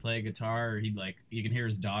him, he'd play a guitar, or you can hear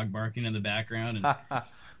his dog barking in the background, and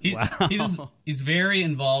he's very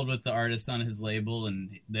involved with the artists on his label,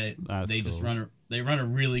 and they cool. just run a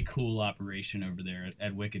really cool operation over there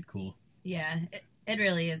at Wicked Cool. Yeah, it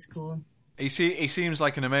really is cool. He seems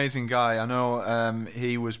like an amazing guy. I know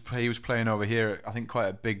he was playing over here, I think quite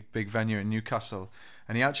a big venue in Newcastle,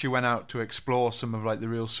 and he actually went out to explore some of like the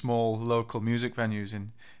real small local music venues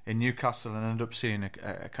in Newcastle, and ended up seeing a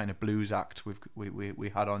kind of blues act we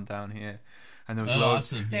had on down here. And there was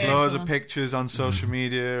loads of pictures on social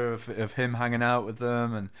media of him hanging out with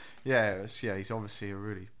them, and he's obviously a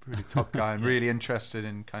really top guy and really interested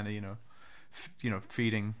in kind of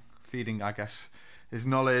feeding I guess his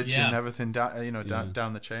knowledge and everything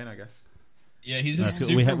down the chain, I guess. Yeah, he's just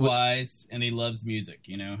super wise, and he loves music.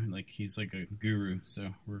 Like, he's like a guru. So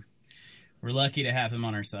we're lucky to have him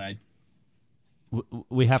on our side.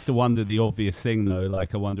 We have to wonder the obvious thing, though.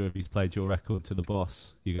 Like, I wonder if he's played your record to the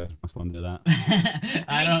boss. You guys must wonder that.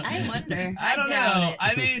 I wonder. I don't know.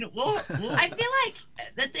 I mean, I feel like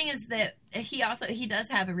the thing is that he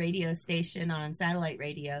does have a radio station on satellite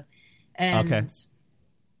radio, and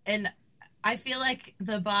I feel like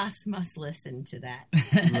the boss must listen to that.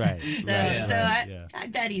 I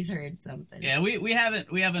bet he's heard something. Yeah, we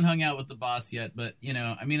haven't hung out with the boss yet, but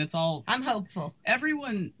I mean, it's all. I'm hopeful.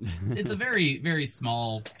 Everyone, it's a very, very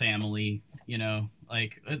small family.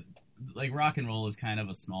 Like rock and roll is kind of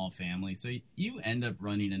a small family, so you end up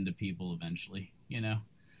running into people eventually.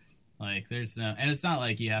 Like, there's no, and it's not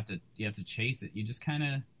like you have to chase it. You just kind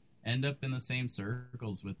of end up in the same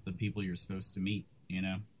circles with the people you're supposed to meet.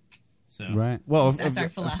 So right. Well, that's our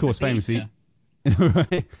philosophy. Of course, famously. Yeah.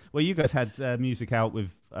 Right. Well, you guys had music out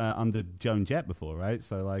with under Joan Jett before, right?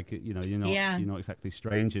 So, like, you're not exactly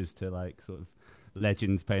strangers to like sort of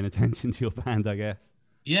legends paying attention to your band, I guess.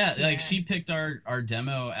 Yeah, like she picked our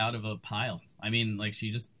demo out of a pile. I mean, like,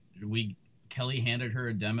 Kelly handed her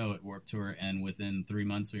a demo at Warped Tour, and within 3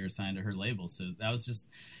 months we were signed to her label. So that was just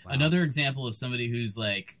another example of somebody who's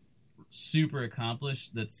like super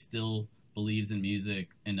accomplished that still believes in music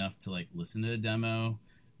enough to like listen to a demo,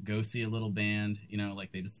 go see a little band, like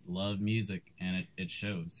they just love music, and it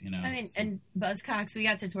shows, I mean, and Buzzcocks, we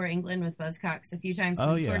got to tour England with Buzzcocks a few times.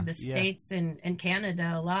 We toured the States and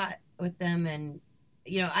Canada a lot with them, and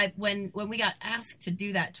when we got asked to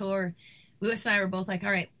do that tour, Lewis and I were both like,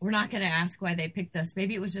 all right, we're not going to ask why they picked us.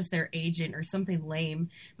 Maybe it was just their agent or something lame.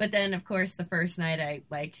 But then, of course, the first night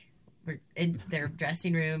we're in their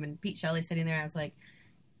dressing room, and Pete Shelley's sitting there. I was like,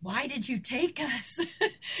 why did you take us?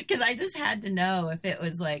 Because I just had to know if it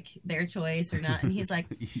was like their choice or not. And he's like,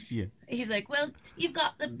 well, you've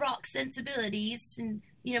got the rock sensibilities and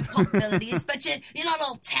pop abilities, but you're not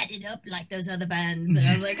all tatted up like those other bands. And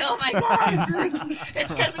I was like, oh my gosh,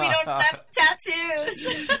 it's because we don't have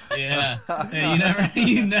tattoos.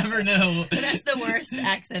 You never know. That's the worst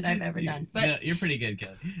accent I've ever done. But you're pretty good,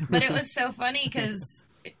 Kelly. But it was so funny because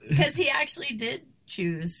he actually did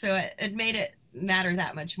choose, so it made it matter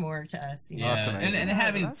that much more to us. That's amazing. And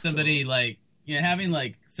having somebody cool. Having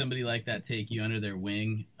like somebody like that take you under their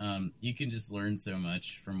wing, you can just learn so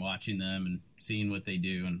much from watching them and seeing what they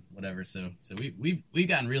do and whatever. So we've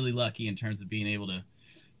gotten really lucky in terms of being able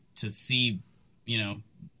to see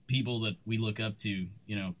people that we look up to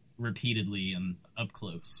repeatedly and up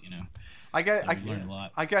close. I learn a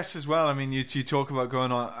lot. I guess as well. I mean, you talk about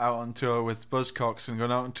going out on tour with Buzzcocks and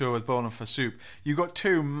going out on tour with Bowling for Soup. You got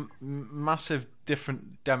two massive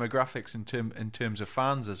different demographics in terms of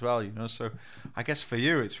fans as well. So I guess for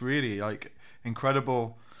you, it's really like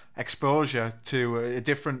incredible exposure to a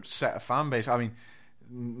different set of fan base. I mean,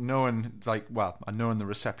 knowing the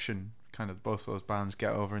reception kind of both those bands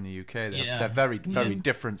get over in the UK, they're very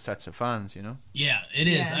different sets of fans, Yeah, it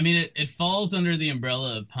is. Yeah. I mean, it falls under the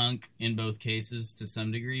umbrella of punk in both cases to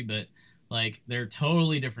some degree, but like they're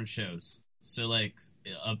totally different shows. So like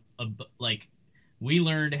we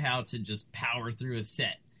learned how to just power through a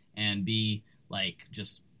set and be like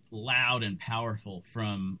just loud and powerful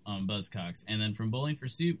from Buzzcocks, and then from Bowling for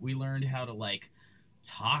Soup we learned how to like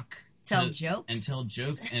talk, tell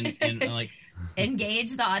jokes, and like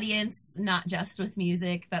engage the audience, not just with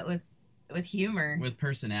music, but with humor, with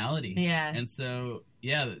personality. Yeah. And so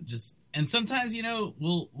and sometimes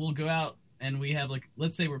we'll go out and we have, like,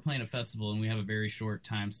 let's say we're playing a festival and we have a very short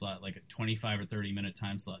time slot, like a 25 or 30 minute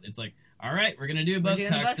time slot. It's like, all right, we're gonna do a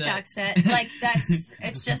buzzcock set. Like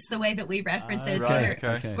it's just the way that we reference it. Right,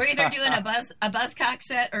 okay. We're either doing a buzzcock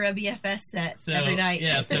set or a BFS set every night.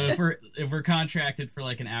 Yeah, so if we're contracted for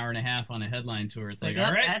like an hour and a half on a headline tour, it's like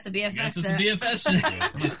all right, that's a BFS set. It's a BFS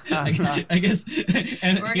set. I guess.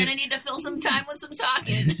 And we're gonna need to fill some time with some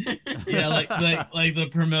talking. Yeah, like the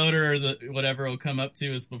promoter or the whatever will come up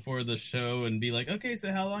to us before the show and be like, okay,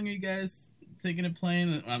 so how long are you guys thinking of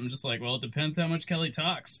playing? And I'm just like, well, it depends how much Kelly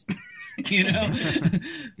talks.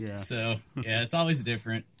 Yeah. So it's always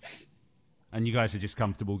different. And you guys are just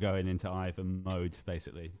comfortable going into either mode,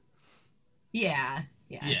 basically. Yeah.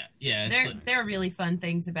 They're really fun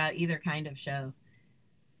things about either kind of show.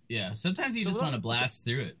 Yeah, sometimes you just want to blast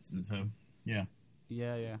through it. So yeah.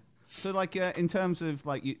 So, like, in terms of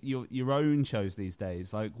like your own shows these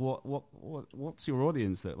days, like, what's your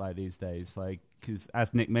audience look like these days? Like, because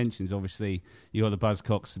as Nick mentions, obviously, you got the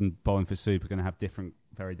Buzzcocks and Bowling for Soup are going to have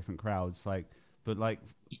very different crowds. Like, but like,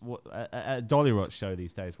 what at a Dollyrots show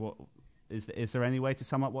these days? What is there any way to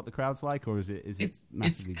sum up what the crowd's like, or is it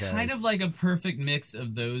massively It's varied? kind of like a perfect mix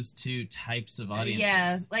of those two types of audiences.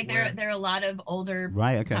 Yeah, like there are a lot of older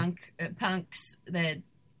punks that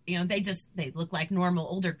they look like normal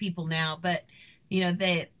older people now, but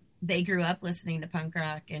they grew up listening to punk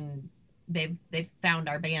rock and they've found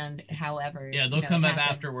our band. However, yeah, they'll come up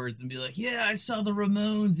afterwards and be like, "Yeah, I saw the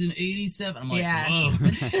Ramones in '87." I'm like, yeah. Whoa.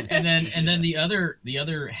 and then the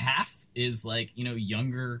other half is like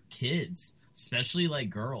younger kids, especially like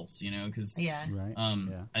girls, because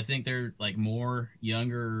I think they're like more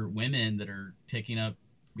younger women that are picking up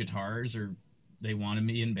guitars or they want to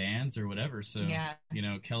be in bands or whatever. So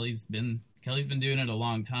Kelly's been doing it a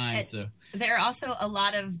long time. So there are also a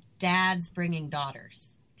lot of dads bringing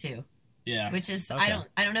daughters too. Yeah, which is I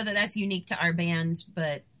don't know that that's unique to our band,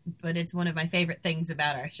 but it's one of my favorite things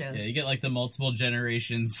about our shows. Yeah, you get like the multiple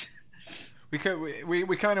generations. We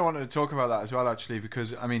kind of wanted to talk about that as well, actually,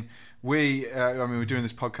 because we're doing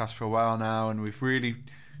this podcast for a while now, and we've really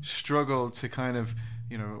struggled to kind of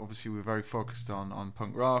obviously we're very focused on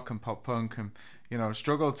punk rock and pop punk, and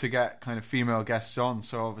struggled to get kind of female guests on.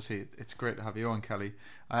 So obviously it's great to have you on, Kelly.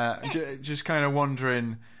 Just kind of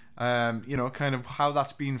wondering. Kind of how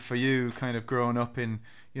that's been for you, kind of growing up in,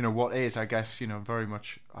 what is, I guess, very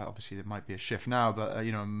much, obviously there might be a shift now, but,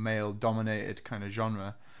 male-dominated kind of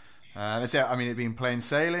genre. It been plain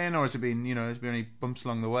sailing, or has it been, has there been any bumps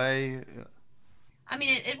along the way? I mean,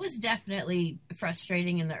 it was definitely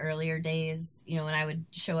frustrating in the earlier days, when I would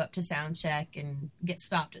show up to sound check and get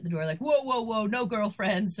stopped at the door like, whoa, no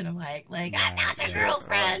girlfriends. And I'm like, I'm not the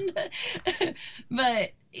girlfriend. Right.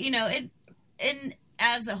 But,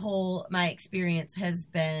 as a whole, my experience has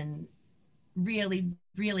been really,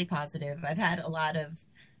 really positive. I've had a lot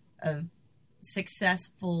of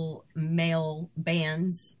successful male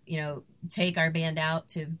bands, take our band out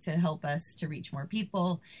to help us to reach more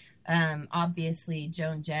people. Obviously,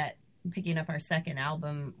 Joan Jett picking up our second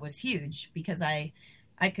album was huge because I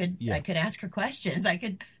could ask her questions. I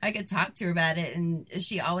could talk to her about it, and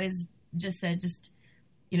she always just said,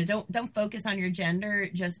 don't focus on your gender.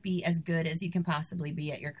 Just be as good as you can possibly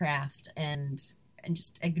be at your craft, and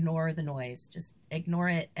just ignore the noise. Just ignore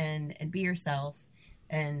it and be yourself,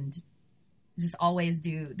 and just always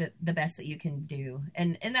do the best that you can do.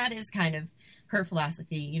 And that is kind of her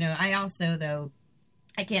philosophy. I also, though,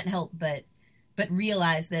 I can't help but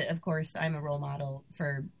realize that, of course, I'm a role model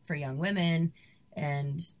for young women,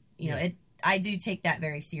 and I do take that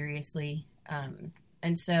very seriously.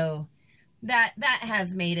 And so. That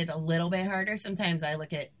has made it a little bit harder. Sometimes I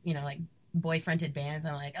look at, like boy-fronted bands.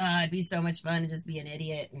 I'm like, oh, it'd be so much fun to just be an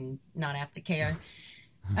idiot and not have to care.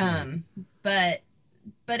 But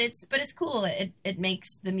it's cool. It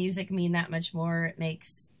makes the music mean that much more. It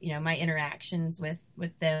makes, my interactions with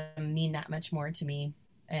them mean that much more to me.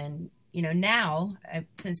 And, now,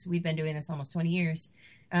 since we've been doing this almost 20 years,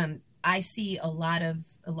 I see a lot of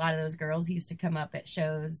those girls who used to come up at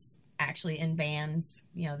shows actually in bands.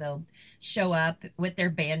 They'll show up with their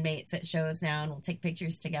bandmates at shows now, and we'll take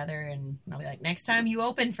pictures together, and I'll be like, next time you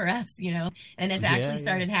open for us, and it's actually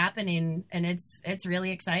started happening, and it's really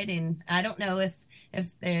exciting. I don't know if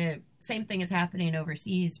the same thing is happening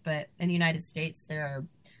overseas, but in the United States there are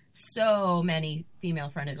so many female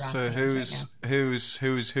fronted rock bands. So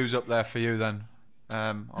who's up there for you then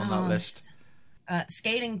on that list?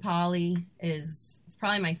 Skating Polly is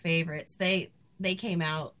probably my favorites. they came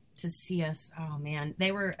out to see us. Oh man,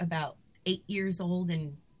 they were about 8 years old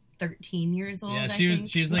and 13 years old. Yeah, I she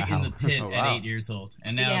think. was like in the pit Oh, at wow. 8 years old,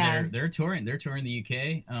 and now they're touring. They're touring the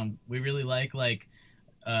UK. We really like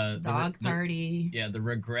Dog Party. The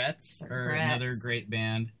Regrets are another great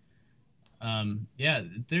band.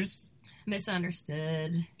 There's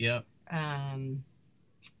Misunderstood. Yep.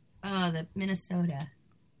 The Minnesota.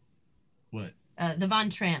 What? The Von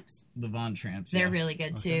Tramps. The Von Tramps. They're really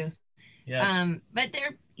good too. Yeah. But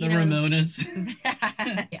they're the Ramonas.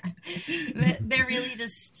 Yeah. They're really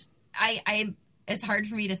just. I. It's hard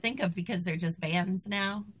for me to think of because they're just bands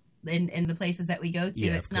now. In the places that we go to,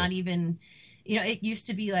 it's not even. It used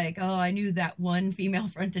to be like, oh, I knew that one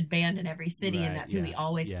female-fronted band in every city, and that's who we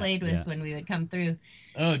always played with when we would come through.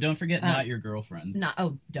 Oh, don't forget Not Your Girlfriends. Not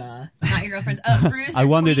Your Girlfriends. Bruiser I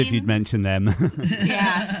wondered Queen. if you'd mention them.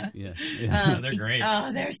 Yeah. They're great.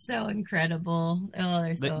 Oh, they're so incredible. Oh,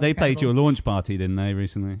 they're so They played incredible. your launch party, didn't they,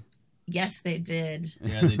 recently? Yes, they did.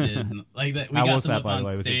 Yeah, they did. Like that. We How got was them that, up by the on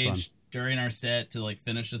way? Was it stage fun? during our set to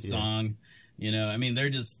finish a song. I mean,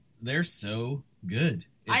 they're so good.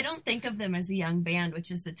 I don't think of them as a young band,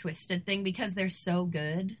 which is the twisted thing, because they're so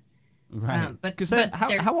good. Right. But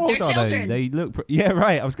how old they're are children. they? They look.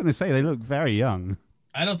 I was going to say they look very young.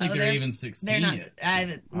 I don't think they're even 16 They're not. yet.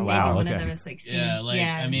 Maybe wow, one okay. of them is 16.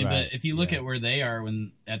 Yeah, I mean, Right. but if you look at where they are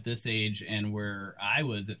at this age and where I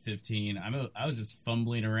was at 15, I was just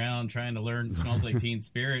fumbling around trying to learn "Smells Like Teen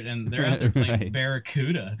Spirit," and they're out there playing Right.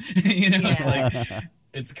 Barracuda. It's like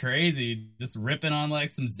it's crazy, just ripping on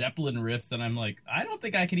some Zeppelin riffs, and I'm like, I don't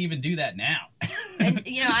think I could even do that now. And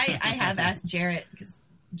I have asked Jarrett, because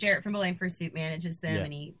Jarrett from Bowling Fursuit manages them,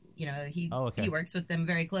 and he works with them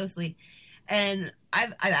very closely. And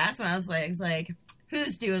I've asked him, I was like,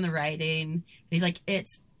 who's doing the writing? And he's like,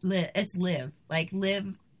 it's Liv. Like,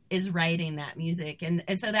 Liv is writing that music, and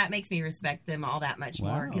so that makes me respect them all that much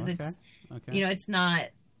more, because it's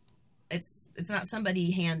it's not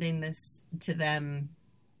somebody handing this to them,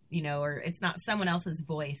 or it's not someone else's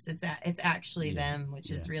voice. It's actually them,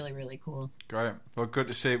 which is really, really cool. Great. Well, good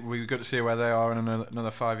to see. We got to see where they are in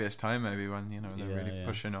another 5 years' time, maybe, when they're really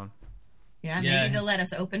pushing on. Yeah, maybe they'll let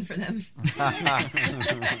us open for them.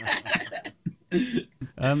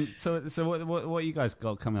 So what you guys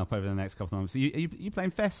got coming up over the next couple of months? Are you playing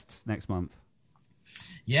Fest next month?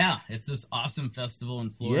 Yeah, it's this awesome festival in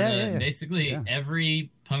Florida. Yeah. Basically, every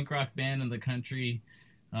punk rock band in the country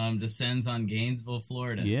descends on Gainesville,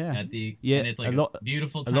 Florida. Yeah, and it's like a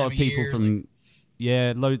beautiful time a lot of people year, from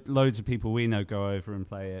loads of people we know go over and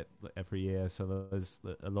play it every year. So there's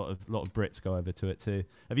a lot of Brits go over to it too.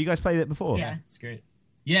 Have you guys played it before? Yeah, it's great.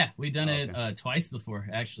 Yeah, we've done it twice before,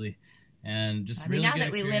 actually. And just really now good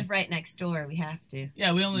that we experience. live right next door, we have to.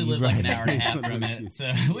 Yeah, we only live like an hour and a half from it,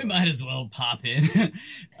 so we might as well pop in.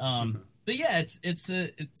 But yeah, it's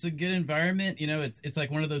a good environment. It's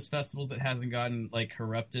like one of those festivals that hasn't gotten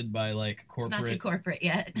corrupted by corporate. It's not too corporate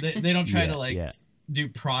yet. They don't try to do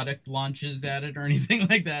product launches at it or anything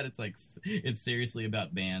like that. It's seriously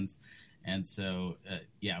about bands, and so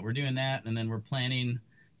we're doing that, and then we're planning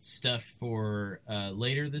stuff for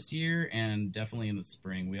later this year and definitely in the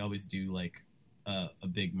spring. We always do a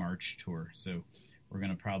big March tour, so we're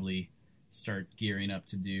gonna probably start gearing up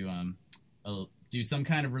to do some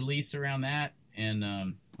kind of release around that, and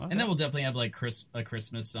then we'll definitely have a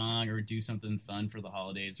Christmas song or do something fun for the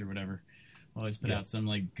holidays or whatever. We'll always put out some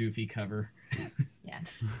goofy cover.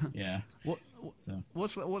 Yeah.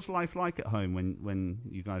 What's life like at home when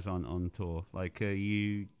you guys aren't on tour?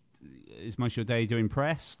 Is most of your day doing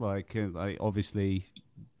press? Obviously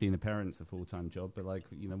being a parent's a full-time job, but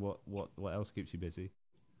what else keeps you busy?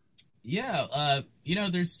 Yeah,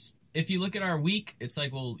 there's, if you look at our week, it's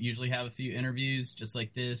we'll usually have a few interviews just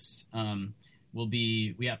like this.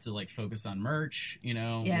 We have to focus on merch,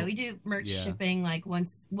 Yeah, we do merch shipping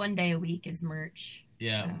one day a week is merch.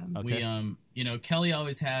 Yeah. We Kelly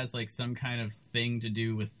always has some kind of thing to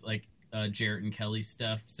do with Jarrett and Kelly's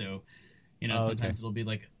stuff, so sometimes it'll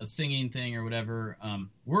be a singing thing or whatever.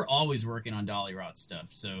 We're always working on Dollyrots stuff,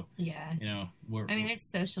 so there's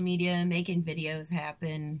social media, making videos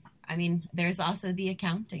happen. There's also the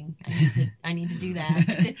accounting. I need to do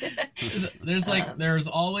that. There's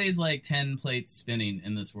always 10 plates spinning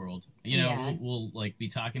in this world. We'll be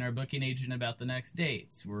talking to our booking agent about the next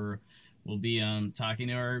dates. We'll be talking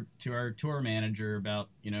to our tour manager about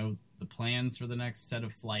the plans for the next set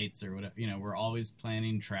of flights or whatever. We're always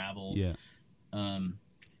planning travel. Yeah.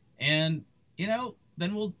 And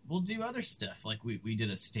then we'll do other stuff. We did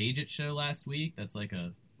a Stage It show last week. That's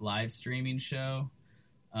a live streaming show.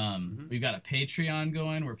 We've got a Patreon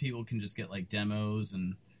going where people can just get demos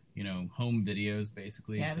and home videos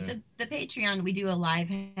basically. Yeah, so. but the Patreon, we do a live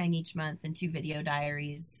hang each month and 2 video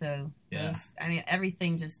diaries. So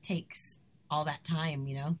everything just takes all that time,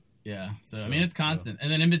 Yeah, so sure, I mean it's constant,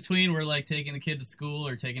 and then in between we're like taking the kid to school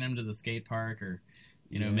or taking him to the skate park or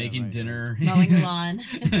making dinner, mowing the lawn,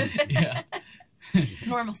 yeah,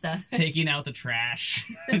 normal stuff, taking out the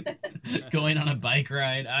trash, going on a bike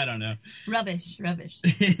ride. I don't know, rubbish.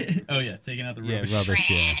 Oh yeah, taking out the rubbish.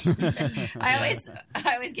 Rubbish. I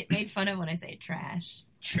always get made fun of when I say trash.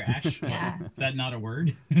 Trash. Yeah, is that not a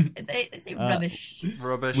word? they say rubbish.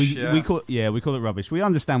 Rubbish. We call it rubbish. We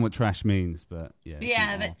understand what trash means, but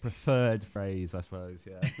yeah, but preferred phrase, I suppose.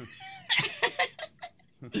 Yeah.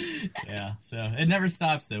 Yeah. So it never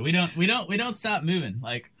stops though. We don't stop moving.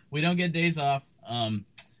 Like we don't get days off.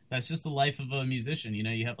 That's just the life of a musician.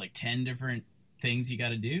 You have like 10 different things you got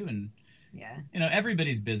to do, and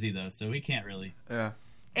everybody's busy though, so we can't really. Yeah.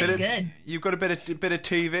 It's good. You've got a bit of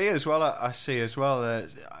TV as well. I see as well.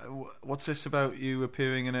 What's this about you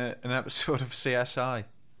appearing in an episode of CSI?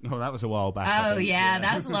 Oh, that was a while back. Oh yeah,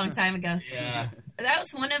 that was a long time ago. Yeah, that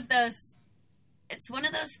was one of those. It's one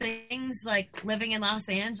of those things like living in Los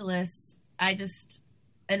Angeles.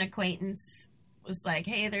 An acquaintance was like,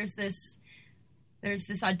 "Hey, there's this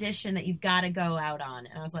audition that you've got to go out on,"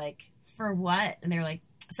 and I was like, "For what?" And they're like,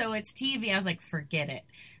 "So it's TV." I was like, "Forget it."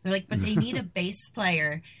 They're like, "But they need a bass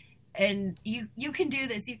player, and you can do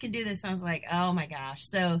this. You can do this." And I was like, "Oh my gosh!"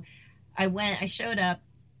 So I showed up,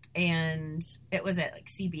 and it was at like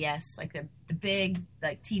CBS, like the big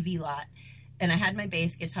like TV lot, and I had my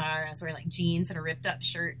bass guitar. I was wearing like jeans and a ripped up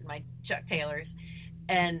shirt and my Chuck Taylors,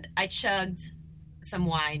 and I chugged some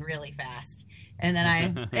wine really fast. And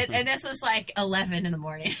then and this was like 11 in the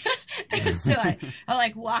morning. And so I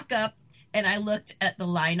like walk up, and I looked at the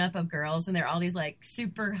lineup of girls, and they're all these like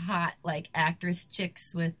super hot like actress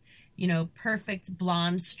chicks with, perfect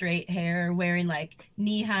blonde straight hair, wearing like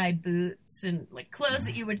knee-high boots and like clothes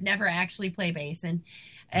that you would never actually play bass in.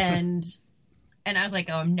 And I was like,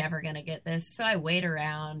 "Oh, I'm never going to get this." So I wait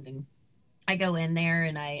around, and I go in there,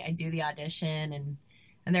 and I do the audition,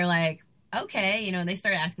 and they're like, "Okay," they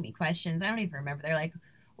start asking me questions. I don't even remember. They're like,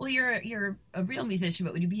 "Well, you're a real musician,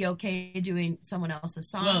 but would you be okay doing someone else's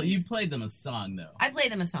songs?" Well, you played them a song, though. I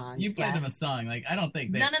played them a song. You played them a song. Like, I don't think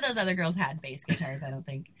none of those other girls had bass guitars, I don't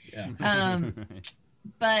think. Yeah.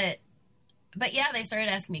 But yeah, they started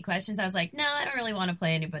asking me questions. I was like, "No, I don't really want to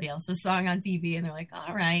play anybody else's song on TV." And they're like,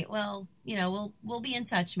 "All right, well, we'll be in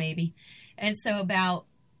touch maybe." And so about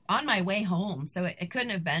on my way home, so it couldn't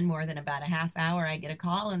have been more than about a half hour, I get a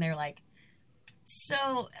call, and they're like,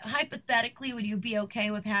 "So, hypothetically, would you be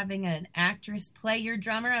okay with having an actress play your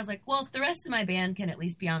drummer?" I was like, "Well, if the rest of my band can at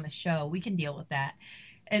least be on the show, we can deal with that."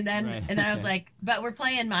 And then I was like, "But we're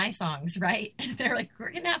playing my songs, right?" And they're like,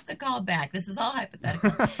 "We're going to have to call back. This is all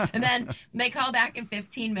hypothetical." And then they call back in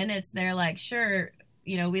 15 minutes, and they're like, "Sure,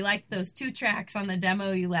 we liked those 2 tracks on the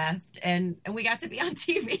demo you left, and we got to be on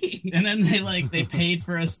TV." And then they paid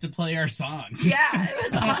for us to play our songs. Yeah, it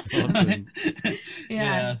was awesome.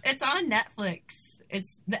 Yeah. It's on Netflix.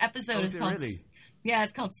 The episode is called. Really? Yeah,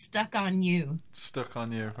 it's called Stuck on You. Stuck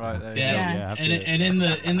on You, right there. Yeah. And in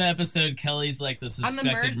the episode, Kelly's like the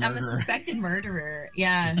suspected murderer. I'm the suspected murderer.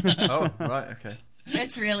 Yeah. Oh, right, okay.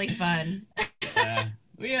 It's really fun. Yeah.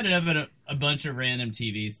 We ended up in a bunch of random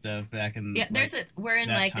TV stuff back in. Yeah, we're in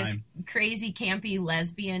like time. This crazy campy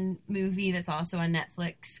lesbian movie that's also on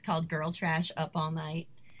Netflix called Girl Trash Up All Night.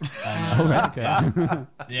 Okay.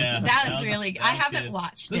 Yeah, that's really. I haven't good.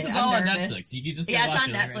 watched this it. This is all on Netflix. You can just it's watch on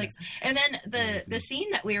Netflix. Right, and then the scene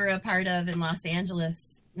that we were a part of in Los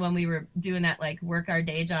Angeles when we were doing that, like work our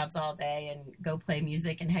day jobs all day and go play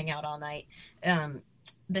music and hang out all night.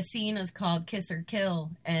 The scene is called Kiss or Kill,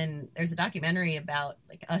 and there's a documentary about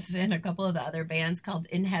like us and a couple of the other bands called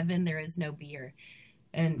In Heaven There Is No Beer.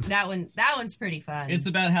 And that one's pretty fun. It's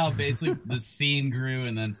about how basically the scene grew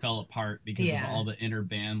and then fell apart because of all the inter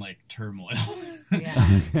band like turmoil. Yeah.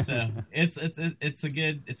 So it's a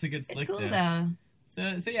good flick. It's cool though. though.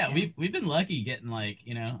 So yeah, we've been lucky getting like,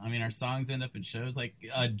 our songs end up in shows like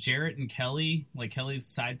Jarrett and Kelly, like Kelly's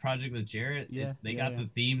side project with Jarrett. Yeah, they got the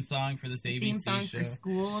theme song for this ABC theme song show. for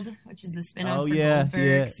Schooled, which is the spin-off for yeah,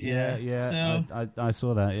 Goldbergs. Yeah. So, I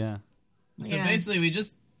saw that. Yeah. So basically, we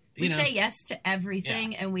just we say yes to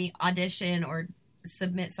everything, and we audition or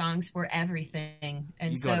submit songs for everything,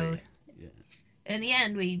 and so in the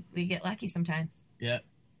end, we get lucky sometimes. Yep.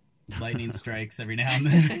 Lightning strikes every now and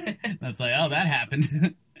then. That's like, oh, that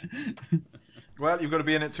happened. Well, you've got to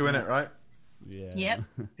be in it to win it, right? Yeah. Yep.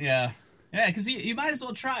 Yeah, because you might as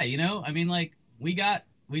well try. I mean, like we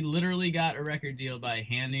literally got a record deal by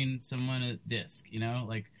handing someone a disc.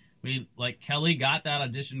 Like Kelly got that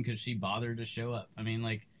audition because she bothered to show up. I mean,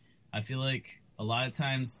 like, I feel like a lot of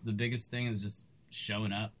times the biggest thing is just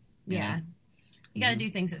showing up. Yeah. You got to do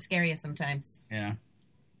things that scare you sometimes. Yeah.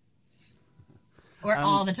 Or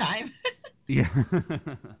all the time. Yeah.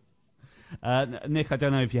 Nick, I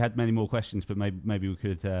don't know if you had many more questions, but maybe we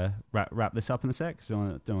could wrap this up in a sec. So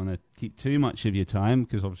I don't want to keep too much of your time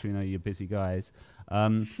because obviously we know you're busy guys.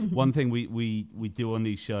 One thing we do on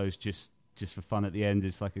these shows just for fun at the end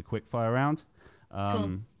is like a quick fire round.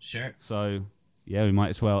 Cool. Sure. So yeah, we might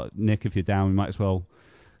as well, Nick, if you're down, we might as well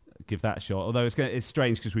give that a shot. Although it's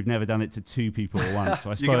strange because we've never done it to two people at once.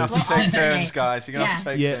 So I suppose you're gonna have to take turns, guys. You're gonna have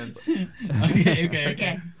to take turns.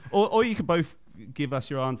 Okay. Or you could both give us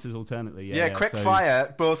your answers alternately. Yeah, quick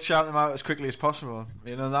fire. Both shout them out as quickly as possible.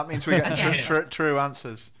 You know, that means we get true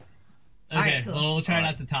answers. Okay, right, cool. Well, we'll try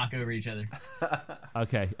not to talk over each other.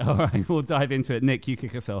 Okay, all right, we'll dive into it. Nick, you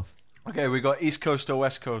kick us off. Okay, we got East Coast or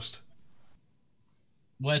West Coast?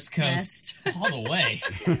 West Coast, all the way.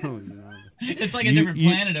 It's like a different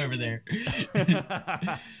planet over there.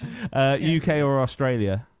 UK or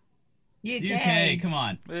Australia? UK, come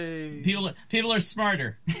on. Hey. People are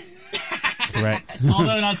smarter. Correct.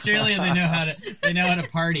 Although in Australia they know how to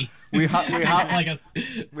party. We have like us.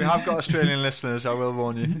 We have got Australian listeners. I will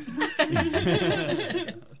warn you.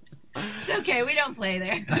 It's okay. We don't play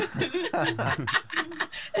there.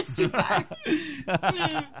 It's too far.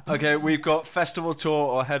 Okay, we've got festival tour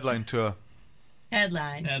or headline tour.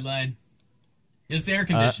 Headline. It's air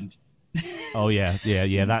conditioned. Oh yeah.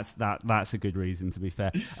 That's a good reason, to be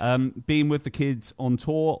fair. Being with the kids on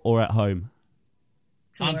tour or at home?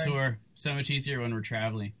 On tour. So much easier when we're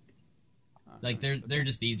traveling. Like they're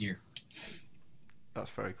just easier.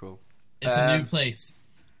 That's very cool. It's a new place.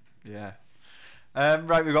 Yeah.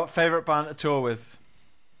 Right, we've got favourite band to tour with.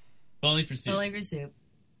 Only for Soup. Only for Soup.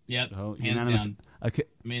 Yep. Oh, hands unanimous. down. Okay.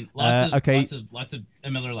 I mean, lots of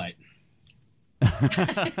a Miller Lite.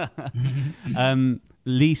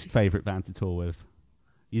 Least favourite band to tour with?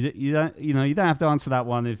 You don't have to answer that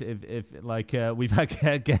one if we've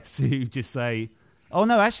had guests who just say, oh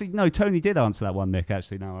no, actually no, Tony did answer that one, Nick,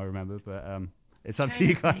 actually now I remember, but it's up to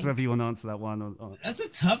you guys whether you want to answer that one or... That's a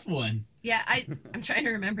tough one. Yeah, I'm trying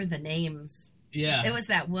to remember the names. Yeah. It was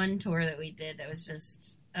that one tour that we did that was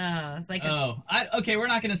just it's like okay, we're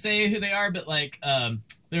not going to say who they are, but like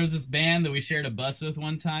there was this band that we shared a bus with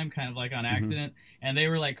one time, kind of like on accident, and they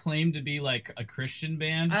were like claimed to be like a Christian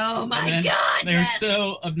band. Oh my god. They were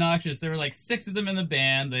so obnoxious. There were like 6 of them in the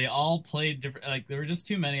band. They all played different, like there were just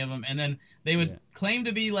too many of them, and then they would claim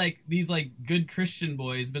to be like these like good Christian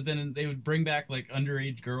boys, but then they would bring back like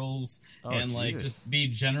underage girls and like just be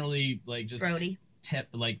generally like just Brody.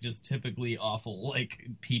 Just typically awful like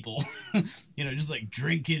people, just like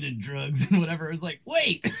drinking and drugs and whatever. It was like,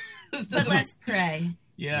 wait, but let's pray.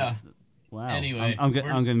 Yeah. Wow. Anyway, I'm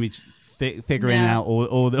going to be figuring out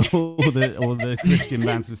all the Christian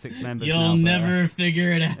bands with 6 members. You'll never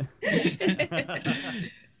figure it out.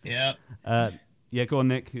 Yeah. Yeah. Go on,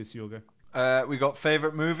 Nick. It's your go. We got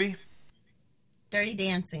favorite movie. Dirty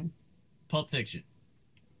Dancing. Pulp Fiction.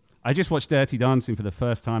 I just watched Dirty Dancing for the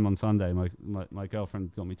first time on Sunday. My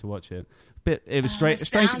girlfriend got me to watch it. But it was a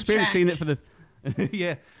strange experience seeing it for the...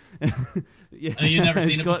 yeah. Yeah. Oh, you've never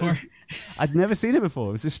seen it before? I'd never seen it before.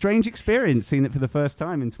 It was a strange experience seeing it for the first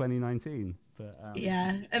time in 2019 But,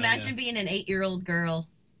 yeah. Imagine being an 8-year-old girl.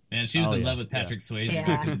 Man, she was in love with Patrick Swayze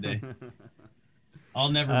back in the day. I'll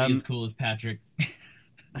never be as cool as Patrick.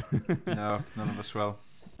 No, none of us will.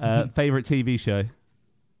 Favorite TV show?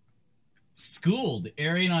 Schooled,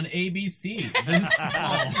 airing on ABC.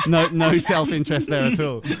 No self-interest there at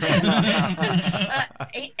all.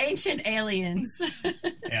 Ancient Aliens.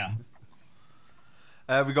 Yeah.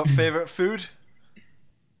 We got favorite food.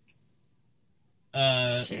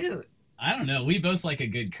 Shoot. I don't know. We both like a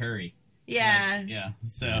good curry. Yeah. Yeah.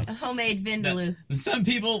 So a homemade vindaloo. Some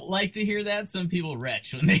people like to hear that. Some people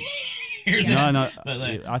retch when they hear that. No. But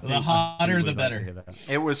the hotter, the better.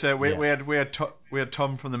 It was we had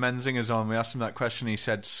Tom from the Menzingers on. We asked him that question. He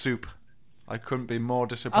said soup. I couldn't be more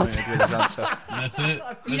disappointed with his answer. That's it.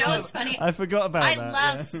 You know what's funny? I forgot about that.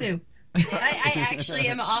 I love soup. I actually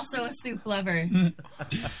am also a soup lover.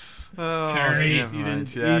 Oh, curry. You didn't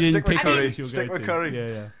stick with curry. Stick with curry.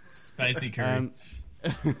 Yeah. Spicy curry.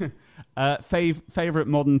 Favorite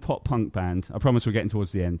modern pop punk band? I promise we're getting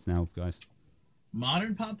towards the end now, guys.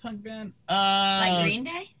 Modern pop punk band? Like Green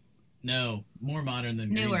Day? No, more modern than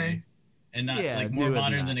newer. Green Day. And not like more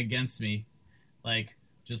modern than Against Me. Like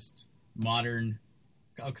just modern.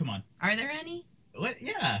 Oh, come on. Are there any? What?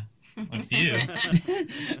 Yeah, a few.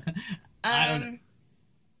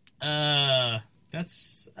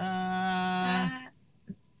 That's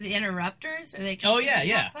The Interrupters? Are they? Oh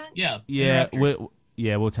yeah.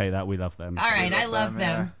 We'll take that. We love them. All right, I love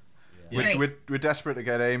them. Yeah. We're desperate to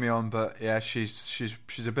get Amy on, but yeah, she's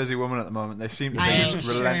a busy woman at the moment. They seem to be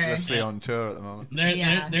just relentlessly on tour at the moment.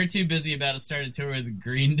 They're too busy about to start a tour with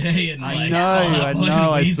Green Day and I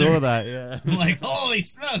know, I saw that. Yeah, I'm like, holy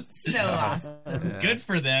smokes, so awesome. Good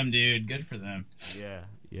for them, dude. Good for them.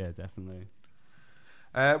 Yeah, definitely.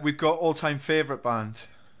 We've got all-time favorite band.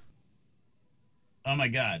 Oh my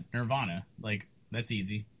god, Nirvana. Like, that's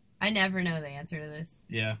easy. I never know the answer to this.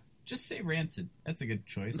 Yeah. Just say Rancid. That's a good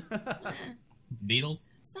choice. Beatles?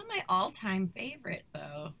 It's not my all-time favorite,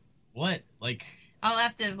 though. What? Like... We'll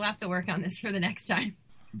have to work on this for the next time.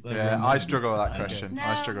 I struggle with that question. No.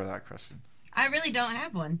 I struggle with that question. I really don't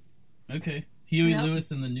have one. Okay. Huey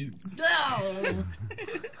Lewis and the News.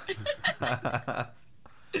 No!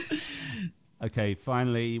 Okay,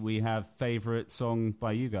 finally, we have favorite song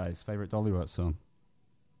by you guys. Favorite Dollyrots song.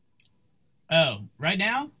 Oh, right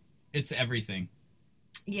now? It's Everything.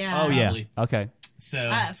 Yeah. Oh, yeah. Okay.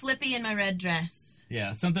 So Flippy in my red dress.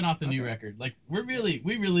 Yeah, something off the new record. Like we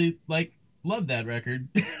really like love that record.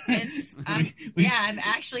 I'm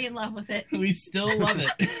actually in love with it. We still love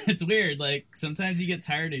it. It's weird. Like sometimes you get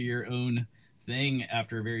tired of your own thing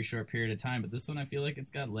after a very short period of time, but this one I feel like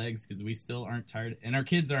it's got legs because we still aren't tired, and our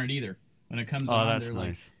kids aren't either. When it comes on, they're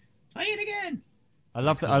nice. Like, "Play it again." I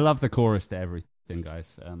love the chorus to Everything,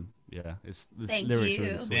 guys. It's the Thank lyrics you. are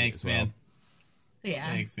really sweet. Thanks, well. man.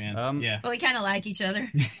 Yeah. Thanks, man. Yeah. But we kind of like each other.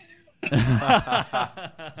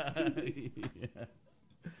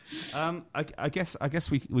 I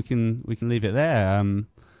guess we can leave it there.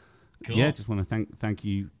 Cool. Yeah, just want to thank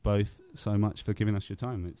you both so much for giving us your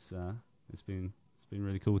time. It's been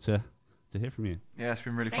really cool to hear from you. Yeah, it's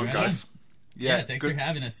been really Thank fun, you. guys. Yeah, thanks for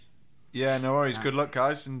having us. Yeah, no worries. Good luck,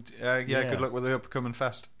 guys, and good luck with the upcoming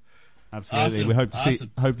fest. Absolutely. Awesome. We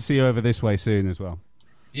hope to see you over this way soon as well.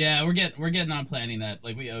 Yeah, we're getting on planning that.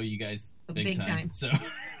 Like we owe you guys big time. So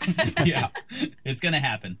yeah, it's gonna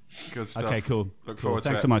happen. Good stuff. Okay, cool. Look forward to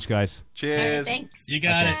it. Thanks so much, guys. Cheers. Thanks. You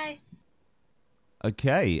got it. Bye.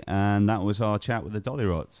 Okay, and that was our chat with the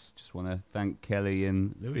Dollyrots. Just want to thank Kelly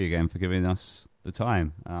and Louis again for giving us the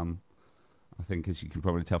time. I think, as you can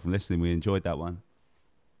probably tell from listening, we enjoyed that one.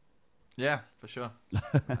 Yeah, for sure.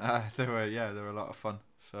 They were a lot of fun.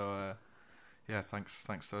 So thanks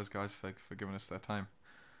to those guys for giving us their time.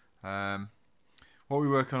 What are we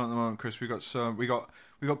working on at the moment, Chris? We got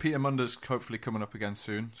Peter Munders hopefully coming up again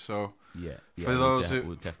soon. So for those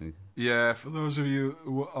of you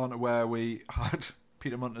who aren't aware, we had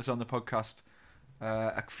Peter Munders on the podcast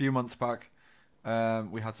a few months back.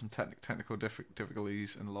 We had some technical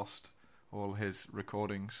difficulties and lost all his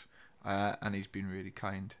recordings, and he's been really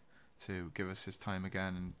kind to give us his time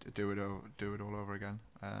again and do it all over again.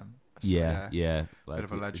 Bit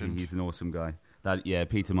of a legend. He's an awesome guy.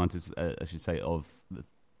 Peter Munters, I should say,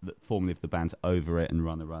 formerly of the band Over It and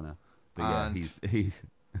Runner Runner. But he's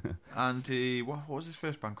and what was his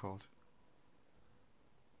first band called?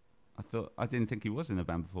 I didn't think he was in a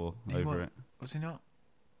band before. Over It. Was he not?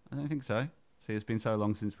 I don't think so. See, it's been so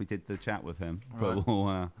long since we did the chat with him, right.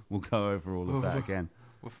 But we'll go over all of that again.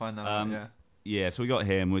 We'll find that out. Yeah. Yeah, so we got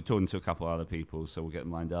him. We're talking to a couple of other people, so we'll get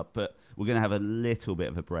them lined up. But we're going to have a little bit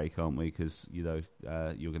of a break, aren't we? Because you're going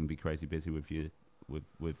to be crazy busy with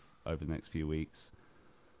over the next few weeks.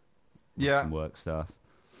 Yeah, some work stuff.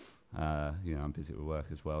 I'm busy with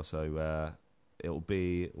work as well, so it'll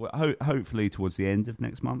be hopefully towards the end of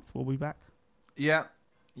next month. We'll be back. Yeah.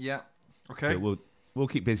 Okay. But we'll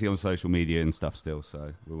keep busy on social media and stuff still,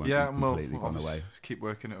 so we won't be completely gone away. Keep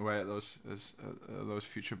working it away at those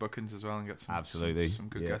future bookings as well, and get some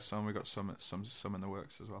good guests on. We got some in the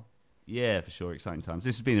works as well. Yeah, for sure, exciting times.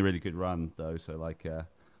 This has been a really good run though. So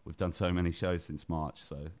we've done so many shows since March.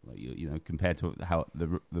 So compared to how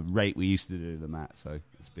the rate we used to do them at, so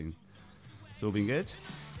it's all been good.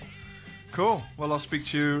 Cool. Well, I'll speak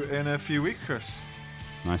to you in a few weeks, Chris.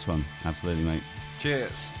 Nice one. Absolutely, mate.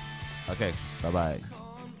 Cheers. Okay. Bye-bye.